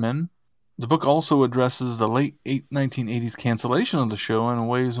Cybermen. The book also addresses the late 1980s cancellation of the show and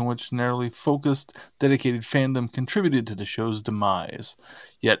ways in which narrowly focused, dedicated fandom contributed to the show's demise,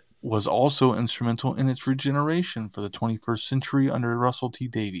 yet was also instrumental in its regeneration for the 21st century under Russell T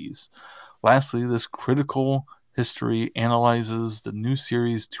Davies. Lastly, this critical history analyzes the new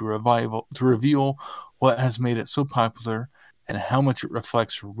series to reveal what has made it so popular and how much it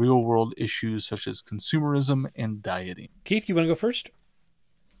reflects real-world issues such as consumerism and dieting. Keith, you want to go first?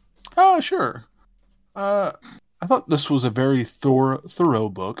 Sure. I thought this was a very thorough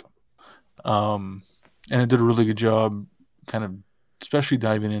book, and it did a really good job kind of especially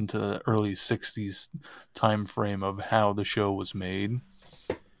diving into the early 60s time frame of how the show was made.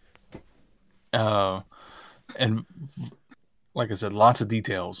 And like I said, lots of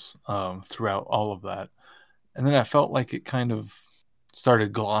details throughout all of that. And then I felt like it kind of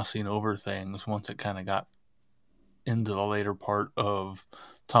started glossing over things once it kind of got into the later part of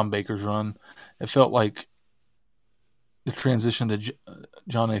Tom Baker's run. It felt like the transition to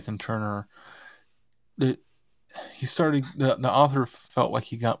John Nathan Turner, the author felt like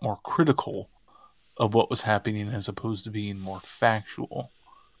he got more critical of what was happening as opposed to being more factual.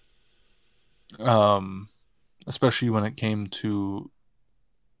 Especially when it came to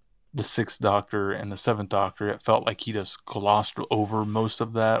the Sixth Doctor and the Seventh Doctor, it felt like he just glossed over most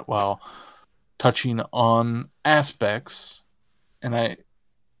of that while touching on aspects. And I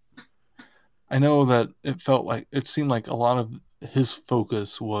know that it seemed like a lot of his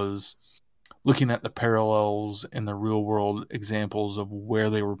focus was looking at the parallels and the real world examples of where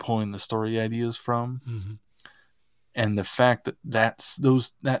they were pulling the story ideas from. Mm-hmm. And the fact that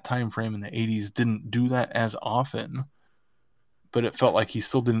that time frame in the 80s didn't do that as often, but it felt like he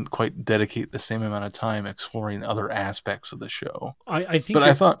still didn't quite dedicate the same amount of time exploring other aspects of the show. I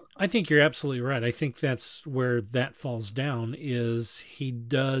think you're absolutely right. I think that's where that falls down, is he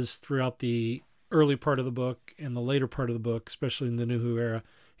does throughout the early part of the book and the later part of the book, especially in the New Who era,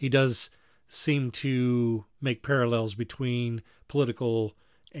 he does seem to make parallels between political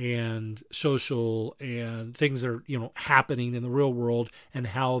and social and things that are, happening in the real world and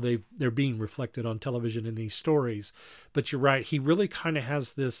how they're being reflected on television in these stories. But you're right, he really kind of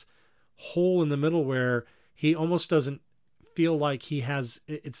has this hole in the middle where he almost doesn't feel like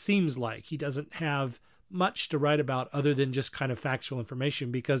it seems like he doesn't have much to write about other than just kind of factual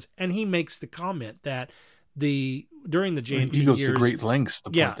information, and he makes the comment that during the JNT he goes years, to great lengths to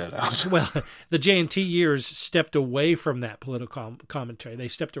point that out. Well, the JNT years stepped away from that political commentary. They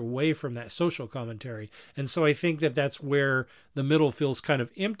stepped away from that social commentary. And so I think that that's where the middle feels kind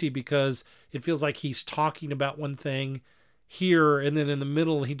of empty, because it feels like he's talking about one thing here, and then in the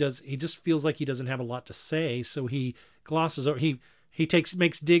middle he just feels like he doesn't have a lot to say. So he glosses over, he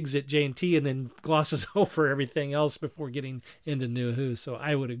makes digs at JNT and then glosses over everything else before getting into New Who. So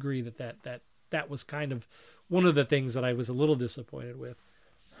I would agree that was kind of one of the things that I was a little disappointed with.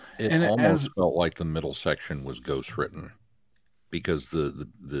 It almost felt like the middle section was ghostwritten, because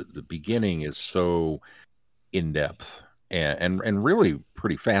the beginning is so in depth and really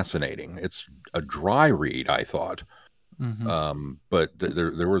pretty fascinating. It's a dry read, I thought. Mm-hmm. But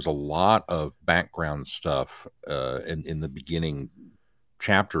there was a lot of background stuff in the beginning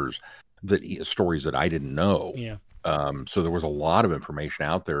chapters, stories that I didn't know. Yeah. So there was a lot of information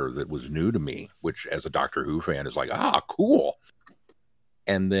out there that was new to me, which as a Doctor Who fan is like, cool.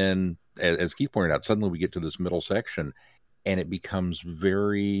 And then, as Keith pointed out, suddenly we get to this middle section and it becomes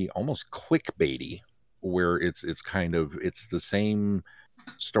very almost clickbaity, where it's the same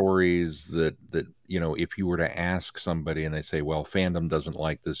stories that if you were to ask somebody and they say, well, fandom doesn't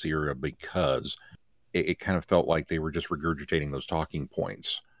like this era because it kind of felt like they were just regurgitating those talking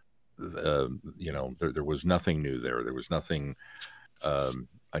points. There was nothing new there. There was nothing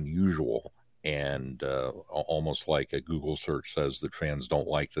unusual, and almost like a Google search says that fans don't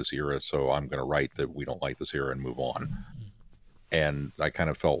like this era, so I'm going to write that we don't like this era and move on. And I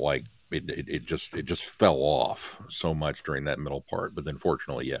kind of felt like it just fell off so much during that middle part. But then,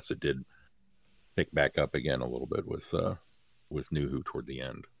 fortunately, yes, it did pick back up again a little bit with New Who toward the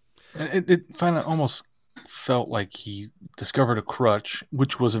end. And it finally almost felt like he discovered a crutch,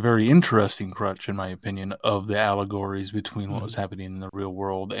 which was a very interesting crutch, in my opinion, of the allegories between what was happening in the real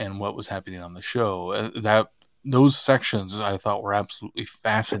world and what was happening on the show. Those sections I thought were absolutely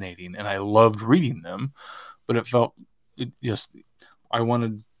fascinating, and I loved reading them. But I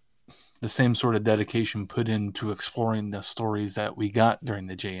wanted the same sort of dedication put into exploring the stories that we got during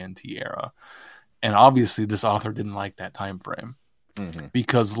the JNT era. And obviously, this author didn't like that time frame,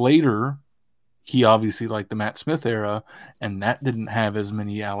 because later he obviously liked the Matt Smith era, and that didn't have as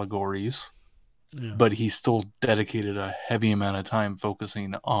many allegories, but he still dedicated a heavy amount of time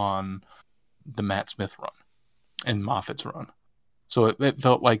focusing on the Matt Smith run and Moffat's run. So it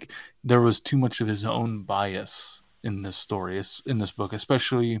felt like there was too much of his own bias in this story, in this book,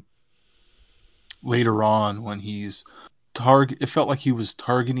 especially later on when it felt like he was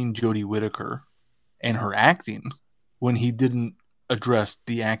targeting Jodie Whittaker and her acting when he didn't address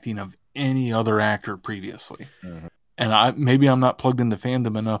the acting of any other actor previously. And maybe I'm not plugged into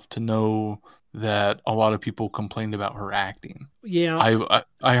fandom enough to know that a lot of people complained about her acting. Yeah,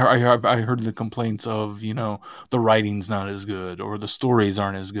 I heard the complaints of the writing's not as good or the stories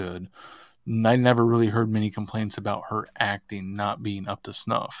aren't as good. I never really heard many complaints about her acting not being up to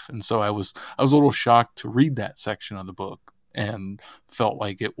snuff, and so I was a little shocked to read that section of the book and felt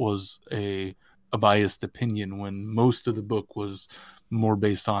like it was a biased opinion when most of the book was more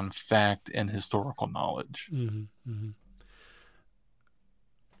based on fact and historical knowledge. Mm-hmm. Mm-hmm.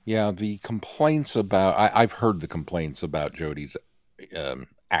 Yeah, the complaints about I've heard the complaints about Jodie's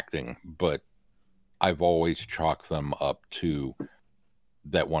acting, but I've always chalked them up to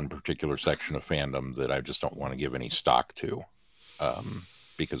that one particular section of fandom that I just don't want to give any stock to,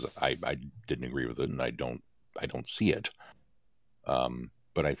 because I didn't agree with it and I don't see it.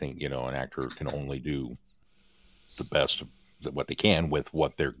 But I think, an actor can only do the best of what they can with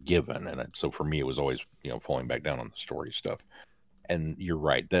what they're given. And so for me, it was always, falling back down on the story stuff. And you're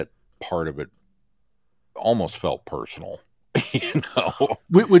right, that part of it almost felt personal,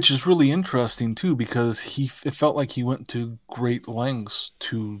 Which is really interesting too, because it felt like he went to great lengths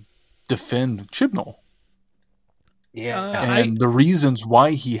to defend Chibnall. Yeah. And the reasons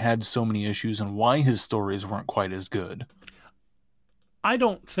why he had so many issues and why his stories weren't quite as good. I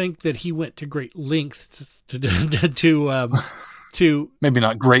don't think that he went to great lengths to maybe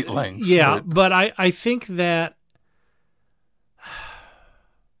not great lengths. Yeah, but I think that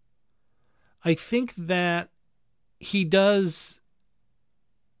he does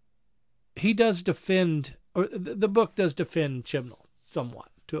defend, or the book does defend Chibnall somewhat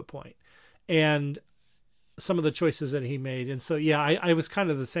to a point, and some of the choices that he made. And so, yeah, I was kind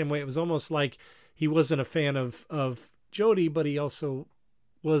of the same way. It was almost like he wasn't a fan of Jodie, but he also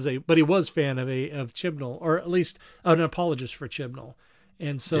was fan of Chibnall, or at least an apologist for Chibnall.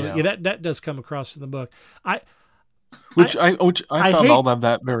 And so that does come across in the book. I found all of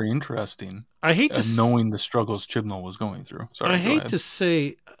that very interesting. I hate knowing the struggles Chibnall was going through. Sorry, I hate to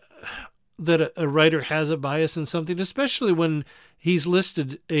say that a writer has a bias in something, especially when he's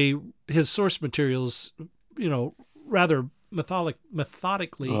listed his source materials, rather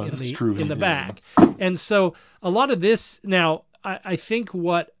methodically in the back. And so a lot of this now, I think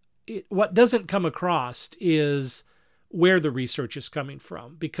what doesn't come across is where the research is coming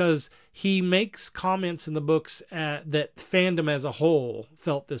from, because he makes comments in the books that fandom as a whole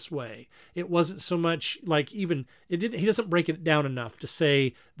felt this way. It wasn't so much like he doesn't break it down enough to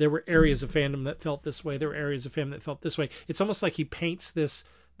say there were areas of fandom that felt this way. There were areas of fandom that felt this way. It's almost like he paints this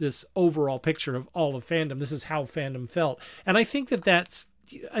overall picture of all of fandom. This is how fandom felt. And I think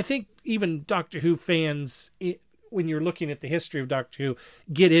I think even Doctor Who fans, when you're looking at the history of Doctor Who,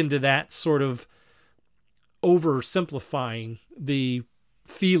 get into that sort of oversimplifying the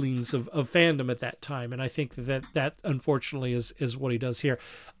feelings of fandom at that time. And I think that unfortunately is what he does here.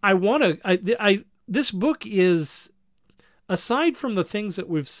 This book is, aside from the things that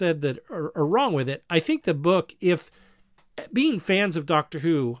we've said that are wrong with it, I think the book, if being fans of Doctor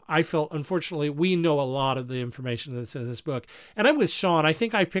Who, I felt, unfortunately, we know a lot of the information that's in this book. And I'm with Sean. I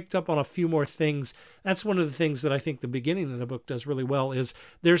think I picked up on a few more things. That's one of the things that I think the beginning of the book does really well, is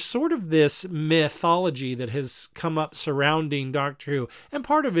there's sort of this mythology that has come up surrounding Doctor Who. And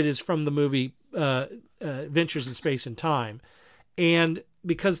part of it is from the movie Adventures in Space and Time. And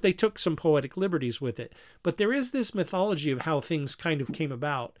because they took some poetic liberties with it. But there is this mythology of how things kind of came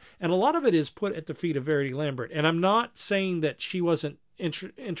about. And a lot of it is put at the feet of Verity Lambert. And I'm not saying that she wasn't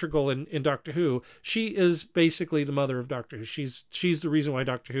integral in Doctor Who. She is basically the mother of Doctor Who. She's the reason why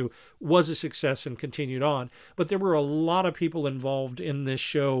Doctor Who was a success and continued on. But there were a lot of people involved in this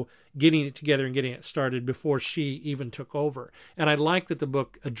show getting it together and getting it started before she even took over. And I like that the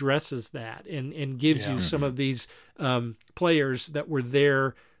book addresses that and gives you some of these players that were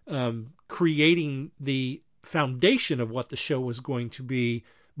there creating the foundation of what the show was going to be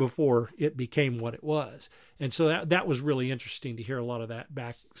before it became what it was. And so that was really interesting to hear a lot of that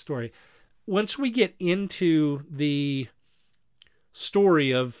backstory. Once we get into the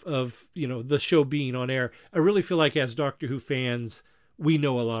story of the show being on air, I really feel like as Doctor Who fans, we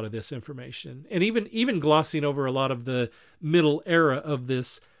know a lot of this information. And even glossing over a lot of the middle era of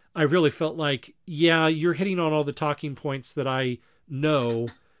this, I really felt like, yeah, you're hitting on all the talking points that I know.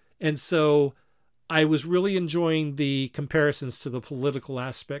 And so I was really enjoying the comparisons to the political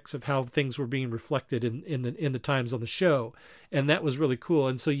aspects of how things were being reflected in the times on the show. And that was really cool.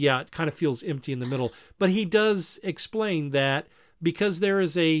 And so, yeah, it kind of feels empty in the middle. But he does explain that because there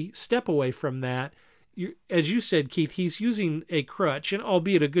is a step away from that, as you said, Keith, he's using a crutch, and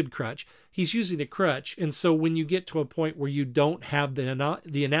albeit a good crutch, he's using a crutch. And so when you get to a point where you don't have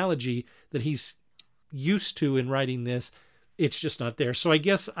the analogy that he's used to in writing this, it's just not there. So I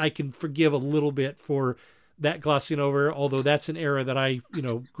guess I can forgive a little bit for that glossing over, although that's an era that I,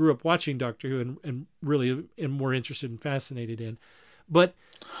 grew up watching Doctor Who and really am more interested and fascinated in. But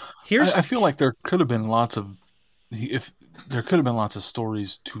I feel like there could have been lots of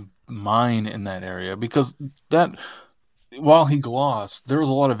stories to mine in that area, because that while he glossed, there was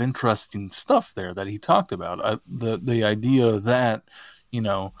a lot of interesting stuff there that he talked about. The idea that,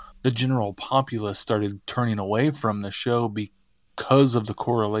 the general populace started turning away from the show because of the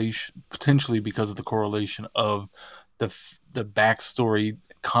correlation, potentially because of the correlation of the backstory,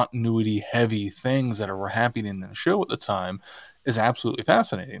 continuity heavy things that were happening in the show at the time, is absolutely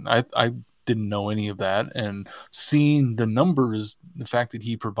fascinating. I didn't know any of that, and seeing the numbers, the fact that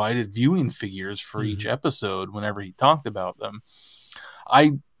he provided viewing figures for each episode whenever he talked about them,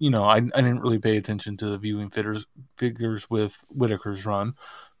 I didn't really pay attention to the viewing figures with Whitaker's run,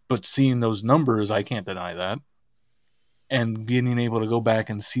 but seeing those numbers, I can't deny that. And being able to go back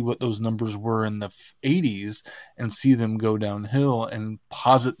and see what those numbers were in the 80s and see them go downhill and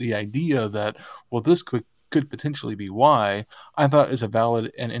posit the idea that, well, this could potentially be why, I thought is a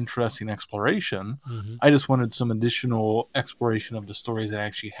valid and interesting exploration. I just wanted some additional exploration of the stories that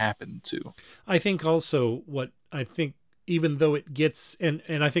actually happened too. I think also even though it gets, and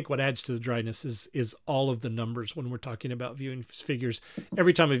I think what adds to the dryness is all of the numbers when we're talking about viewing figures.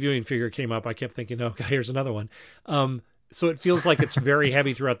 Every time a viewing figure came up, I kept thinking, oh, here's another one. So it feels like it's very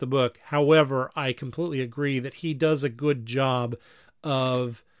heavy throughout the book. However, I completely agree that he does a good job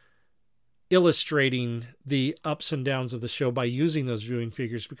of illustrating the ups and downs of the show by using those viewing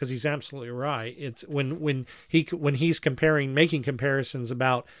figures, because he's absolutely right. It's when he's making comparisons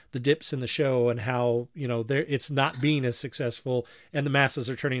about the dips in the show and how, it's not being as successful and the masses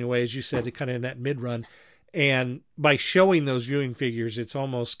are turning away, as you said, kind of in that mid run. And by showing those viewing figures, it's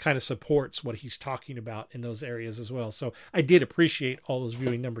almost kind of supports what he's talking about in those areas as well. So I did appreciate all those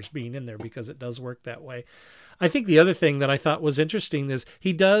viewing numbers being in there, because it does work that way. I think the other thing that I thought was interesting is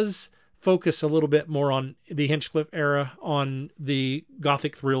he does focus a little bit more on the Hinchcliffe era, on the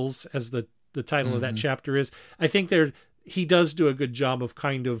Gothic thrills, as the title of that chapter is. I think he does do a good job of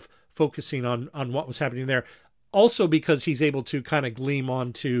kind of focusing on what was happening there. Also because he's able to kind of gleam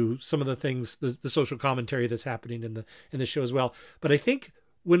onto some of the things, the social commentary that's happening in the show as well. But I think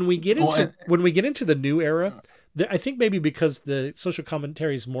when we get into the new era, I think maybe because the social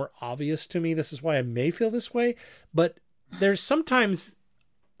commentary is more obvious to me, this is why I may feel this way. But there's sometimes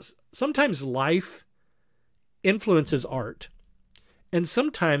life influences art, and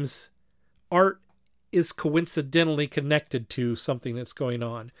sometimes art is coincidentally connected to something that's going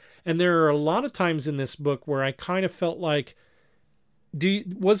on. And there are a lot of times in this book where I kind of felt like,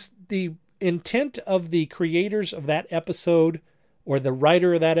 was the intent of the creators of that episode or the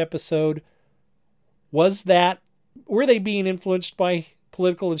writer of that episode, were they being influenced by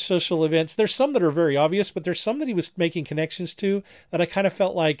political and social events? There's some that are very obvious, but there's some that he was making connections to that I kind of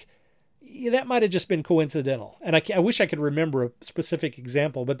felt like, that might have just been coincidental. And I wish I could remember a specific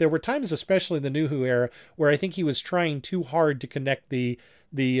example, but there were times, especially in the New Who era, where I think he was trying too hard to connect the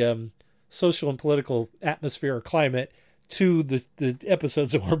social and political atmosphere or climate to the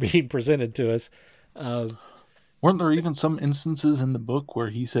episodes that were being presented to us. Weren't there even some instances in the book where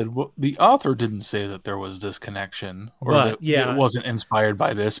he said, well, the author didn't say that there was this connection, or that it wasn't inspired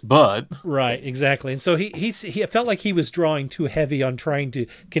by this, but... Right, exactly. And so he felt like he was drawing too heavy on trying to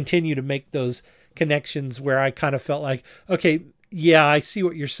continue to make those connections, where I kind of felt like, okay, yeah, I see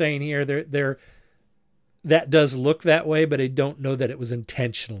what you're saying here. That does look that way, but I don't know that it was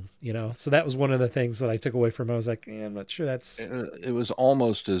intentional, So that was one of the things that I took away from it. I was like, I'm not sure that's... It was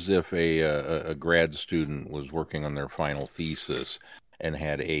almost as if a grad student was working on their final thesis and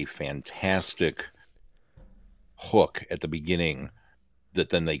had a fantastic hook at the beginning that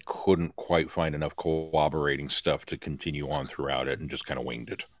then they couldn't quite find enough corroborating stuff to continue on throughout it, and just kind of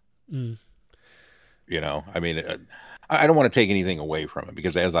winged it. I mean... I don't want to take anything away from it,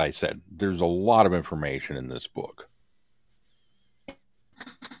 because, as I said, there's a lot of information in this book.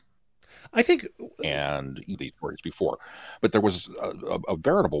 I think, and these stories before, but there was a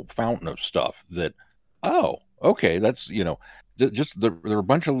veritable fountain of stuff that, okay, that's, just there were a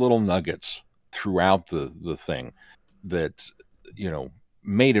bunch of little nuggets throughout the thing that,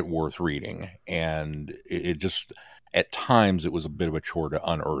 made it worth reading. And it just, at times, it was a bit of a chore to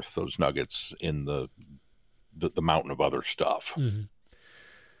unearth those nuggets in the mountain of other stuff.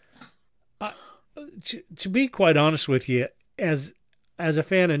 To be quite honest with you, as a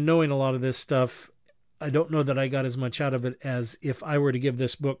fan and knowing a lot of this stuff, I don't know that I got as much out of it as if I were to give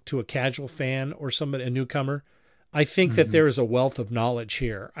this book to a casual fan or somebody, a newcomer. I think that there is a wealth of knowledge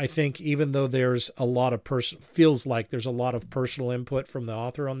here. I think even though there's a lot of feels like there's a lot of personal input from the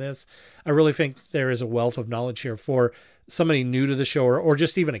author on this, I really think there is a wealth of knowledge here for somebody new to the show, or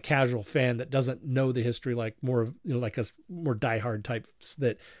just even a casual fan that doesn't know the history, like more, like us more diehard types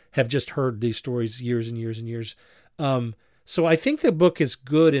that have just heard these stories years and years and years. So I think the book is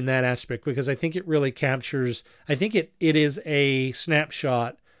good in that aspect because I think it really captures, I think it is a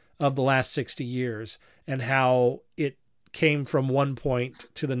snapshot of the last 60 years and how it came from one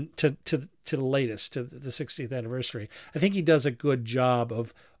point to the latest, to the 60th anniversary. I think he does a good job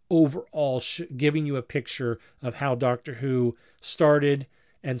of overall giving you a picture of how Doctor Who started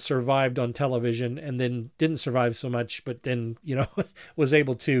and survived on television and then didn't survive so much, but then, was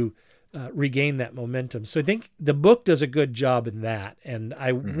able to regain that momentum. So I think the book does a good job in that. And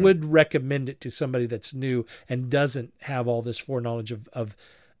I would recommend it to somebody that's new and doesn't have all this foreknowledge of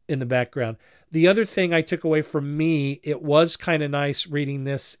in the background. The other thing I took away from me, it was kind of nice reading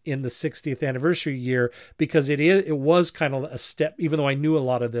this in the 60th anniversary year because it was kind of a step, even though I knew a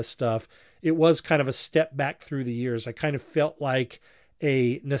lot of this stuff, it was kind of a step back through the years. I kind of felt like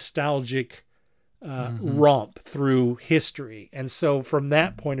a nostalgic romp through history. And so from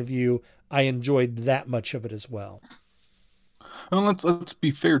that point of view, I enjoyed that much of it as well. Well, let's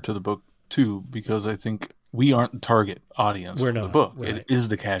be fair to the book too, because I think we aren't the target audience for the book. Right. It is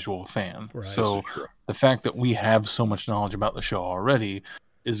the casual fan. Right. So the fact that we have so much knowledge about the show already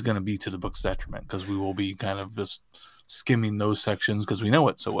is going to be to the book's detriment because we will be kind of just skimming those sections because we know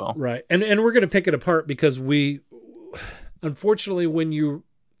it so well. Right. And we're going to pick it apart because unfortunately, when you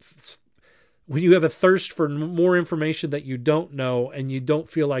have a thirst for more information that you don't know and you don't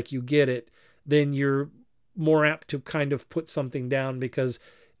feel like you get it, then you're more apt to kind of put something down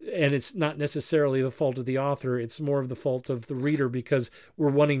and it's not necessarily the fault of the author. It's more of the fault of the reader because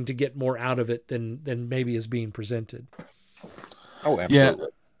we're wanting to get more out of it than maybe is being presented. Oh, absolutely. Yeah.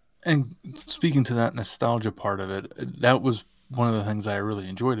 And speaking to that nostalgia part of it, that was one of the things I really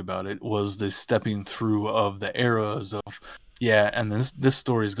enjoyed about it was the stepping through of the eras of, and this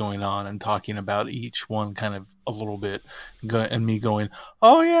story is going on and talking about each one kind of a little bit and me going,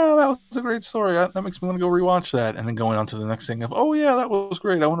 oh yeah, that was a great story. That makes me want to go rewatch that. And then going on to the next thing of, oh yeah, that was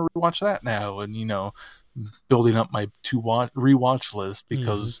great. I want to rewatch that now. And, building up my rewatch list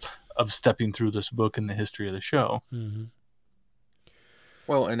because of stepping through this book and the history of the show. Mm-hmm.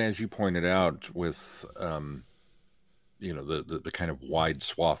 Well, and as you pointed out with, the kind of wide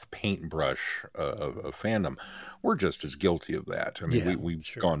swath paintbrush of fandom, we're just as guilty of that. I mean, we've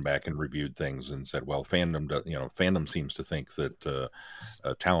gone back and reviewed things and said, well, fandom seems to think that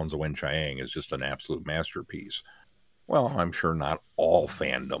Talons of Wen-Chiang is just an absolute masterpiece. Well, I'm sure not all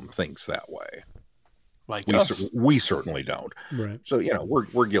fandom thinks that way. Like we certainly don't. Right. So,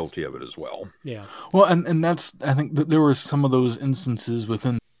 we're guilty of it as well. Yeah. Well, and that's, I think that there were some of those instances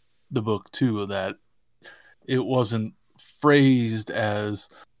within the book too, that it wasn't phrased as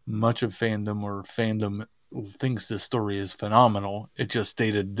much of fandom or fandom thinks this story is phenomenal. It just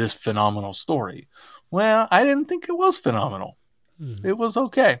stated this phenomenal story. Well, I didn't think it was phenomenal. It was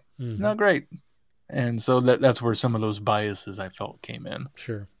okay. Not great. And so that's where some of those biases I felt came in.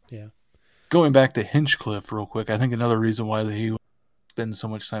 Sure. Yeah. Going back to Hinchcliffe real quick, I think another reason why he spent so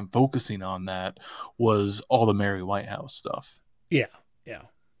much time focusing on that was all the Mary Whitehouse stuff. Yeah. Yeah.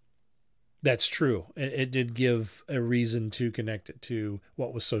 That's true. It did give a reason to connect it to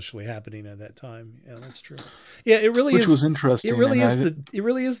what was socially happening at that time. Yeah, that's true. Yeah, it really Which is. Which was interesting. It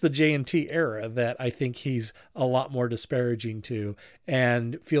really is the J&T era that I think he's a lot more disparaging to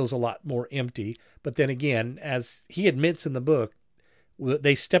and feels a lot more empty. But then again, as he admits in the book,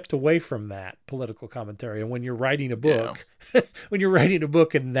 they stepped away from that political commentary. And when you're writing a book,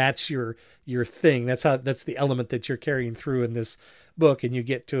 and that's your thing, that's the element that you're carrying through in this book, and you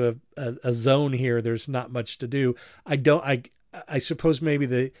get to a zone here, there's not much to do. I suppose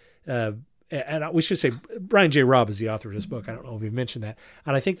maybe and we should say Brian J. Robb is the author of this book. I don't know if we've mentioned that.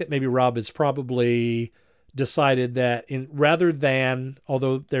 And I think that maybe Robb has probably decided that rather than,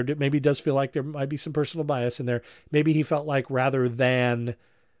 although there maybe does feel like there might be some personal bias in there, maybe he felt like rather than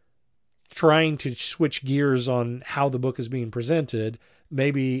trying to switch gears on how the book is being presented,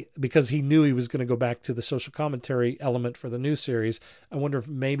 maybe because he knew he was going to go back to the social commentary element for the new series, I wonder if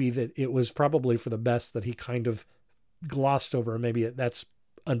maybe that it was probably for the best that he kind of glossed over. Maybe that's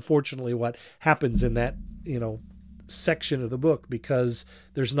unfortunately what happens in that, section of the book, because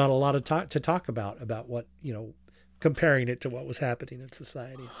there's not a lot of to talk about what, comparing it to what was happening in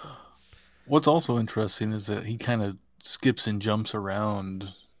society. So. What's also interesting is that he kind of skips and jumps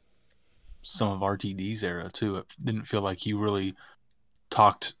around some of RTD's era too. It didn't feel like he really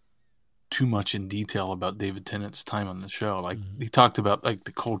talked too much in detail about David Tennant's time on the show. Like he talked about like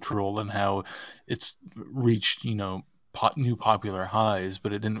the cultural and how it's reached, new popular highs,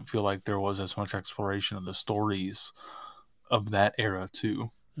 but it didn't feel like there was as much exploration of the stories of that era too,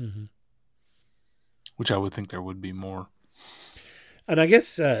 which I would think there would be more. And I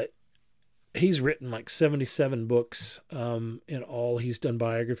guess he's written like 77 books in all. He's done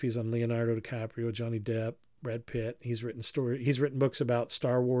biographies on Leonardo DiCaprio, Johnny Depp, Brad Pitt. He's written books about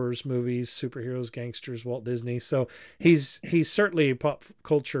Star Wars movies, superheroes, gangsters, Walt Disney. So he's certainly a pop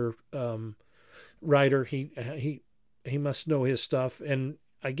culture writer. He must know his stuff, and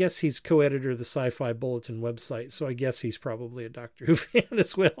I guess he's co-editor of the Sci-Fi Bulletin website, so I guess he's probably a Doctor Who fan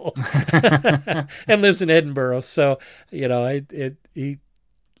as well, and lives in Edinburgh. So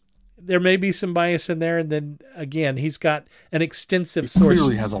there may be some bias in there, and then again, he's got an extensive source.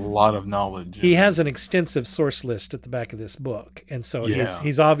 Clearly has a lot of knowledge. He has an extensive source list at the back of this book, and so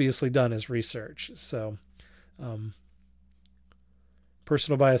he's obviously done his research. So,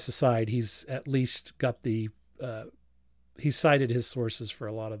 personal bias aside, he's at least got the. He cited his sources for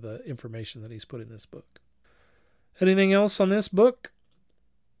a lot of the information that he's put in this book. Anything else on this book?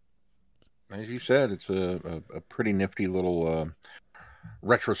 As you said, it's a pretty nifty little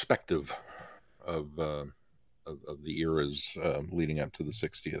retrospective of the eras leading up to the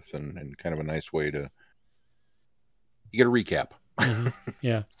 60th, and kind of a nice way to get a recap. Mm-hmm.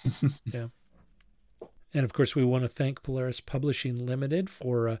 Yeah. And of course, we want to thank Polaris Publishing Limited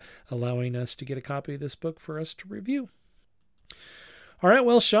for allowing us to get a copy of this book for us to review. All right,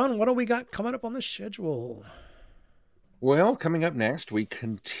 well, Sean, what do we got coming up on the schedule? Well, coming up next, we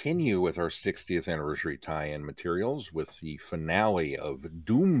continue with our 60th anniversary tie-in materials with the finale of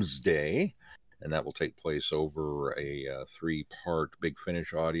Doomsday, and that will take place over a 3-part Big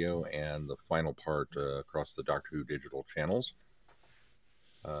Finish audio and the final part across the Doctor Who digital channels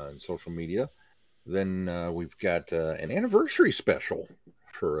and social media. Then we've got an anniversary special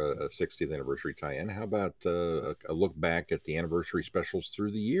for a 60th anniversary tie-in. How about a look back at the anniversary specials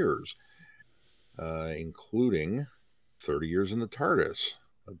through the years, including 30 Years in the TARDIS,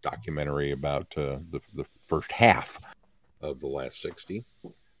 a documentary about the first half of the last 60.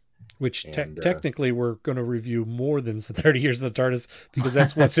 Which technically we're going to review more than 30 Years in the TARDIS, because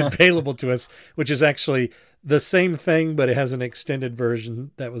that's what's available to us, which is actually the same thing, but it has an extended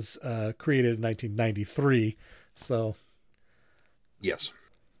version that was created in 1993. So, yes.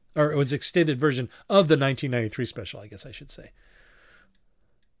 Or it was extended version of the 1993 special, I guess I should say.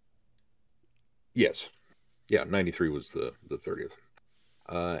 Yes. Yeah, 93 was the 30th.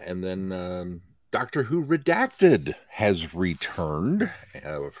 And then Doctor Who Redacted has returned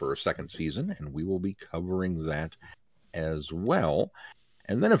for a second season, and we will be covering that as well.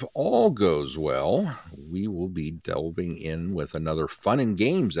 And then if all goes well, we will be delving in with another Fun and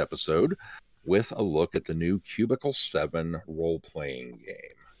Games episode with a look at the new Cubicle 7 role-playing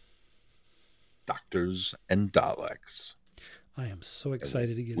game, Doctors and Daleks. I am so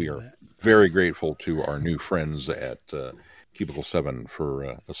excited to get into that. We are very grateful to our new friends at Cubicle 7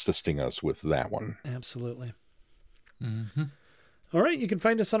 for assisting us with that one. Absolutely. Mm-hmm. All right, you can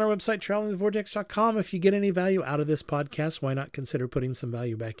find us on our website, travelingthevortex.com. If you get any value out of this podcast, why not consider putting some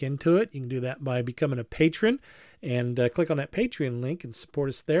value back into it? You can do that by becoming a patron and click on that Patreon link and support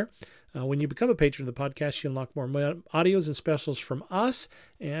us there. When you become a patron of the podcast, you unlock more audios and specials from us.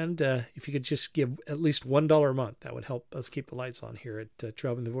 And if you could just give at least $1 a month, that would help us keep the lights on here at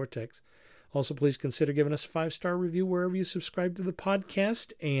Traveling the Vortex. Also, please consider giving us a 5-star review wherever you subscribe to the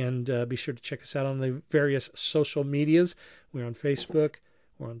podcast. And be sure to check us out on the various social medias. We're on Facebook.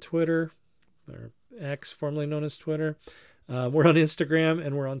 We're on Twitter, or X, formerly known as Twitter. We're on Instagram,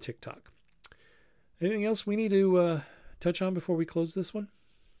 and we're on TikTok. Anything else we need to touch on before we close this one?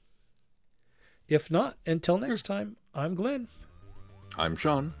 If not, until next time, I'm Glenn. I'm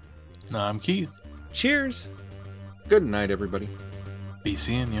Sean. I'm Keith. Cheers. Good night, everybody. Be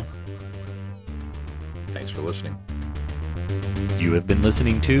seeing you. Thanks for listening. You have been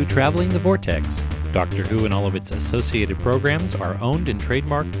listening to Traveling the Vortex. Doctor Who and all of its associated programs are owned and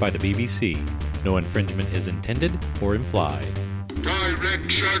trademarked by the BBC. No infringement is intended or implied.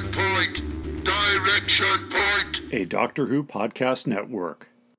 Direction point! Direction point! A Doctor Who podcast network.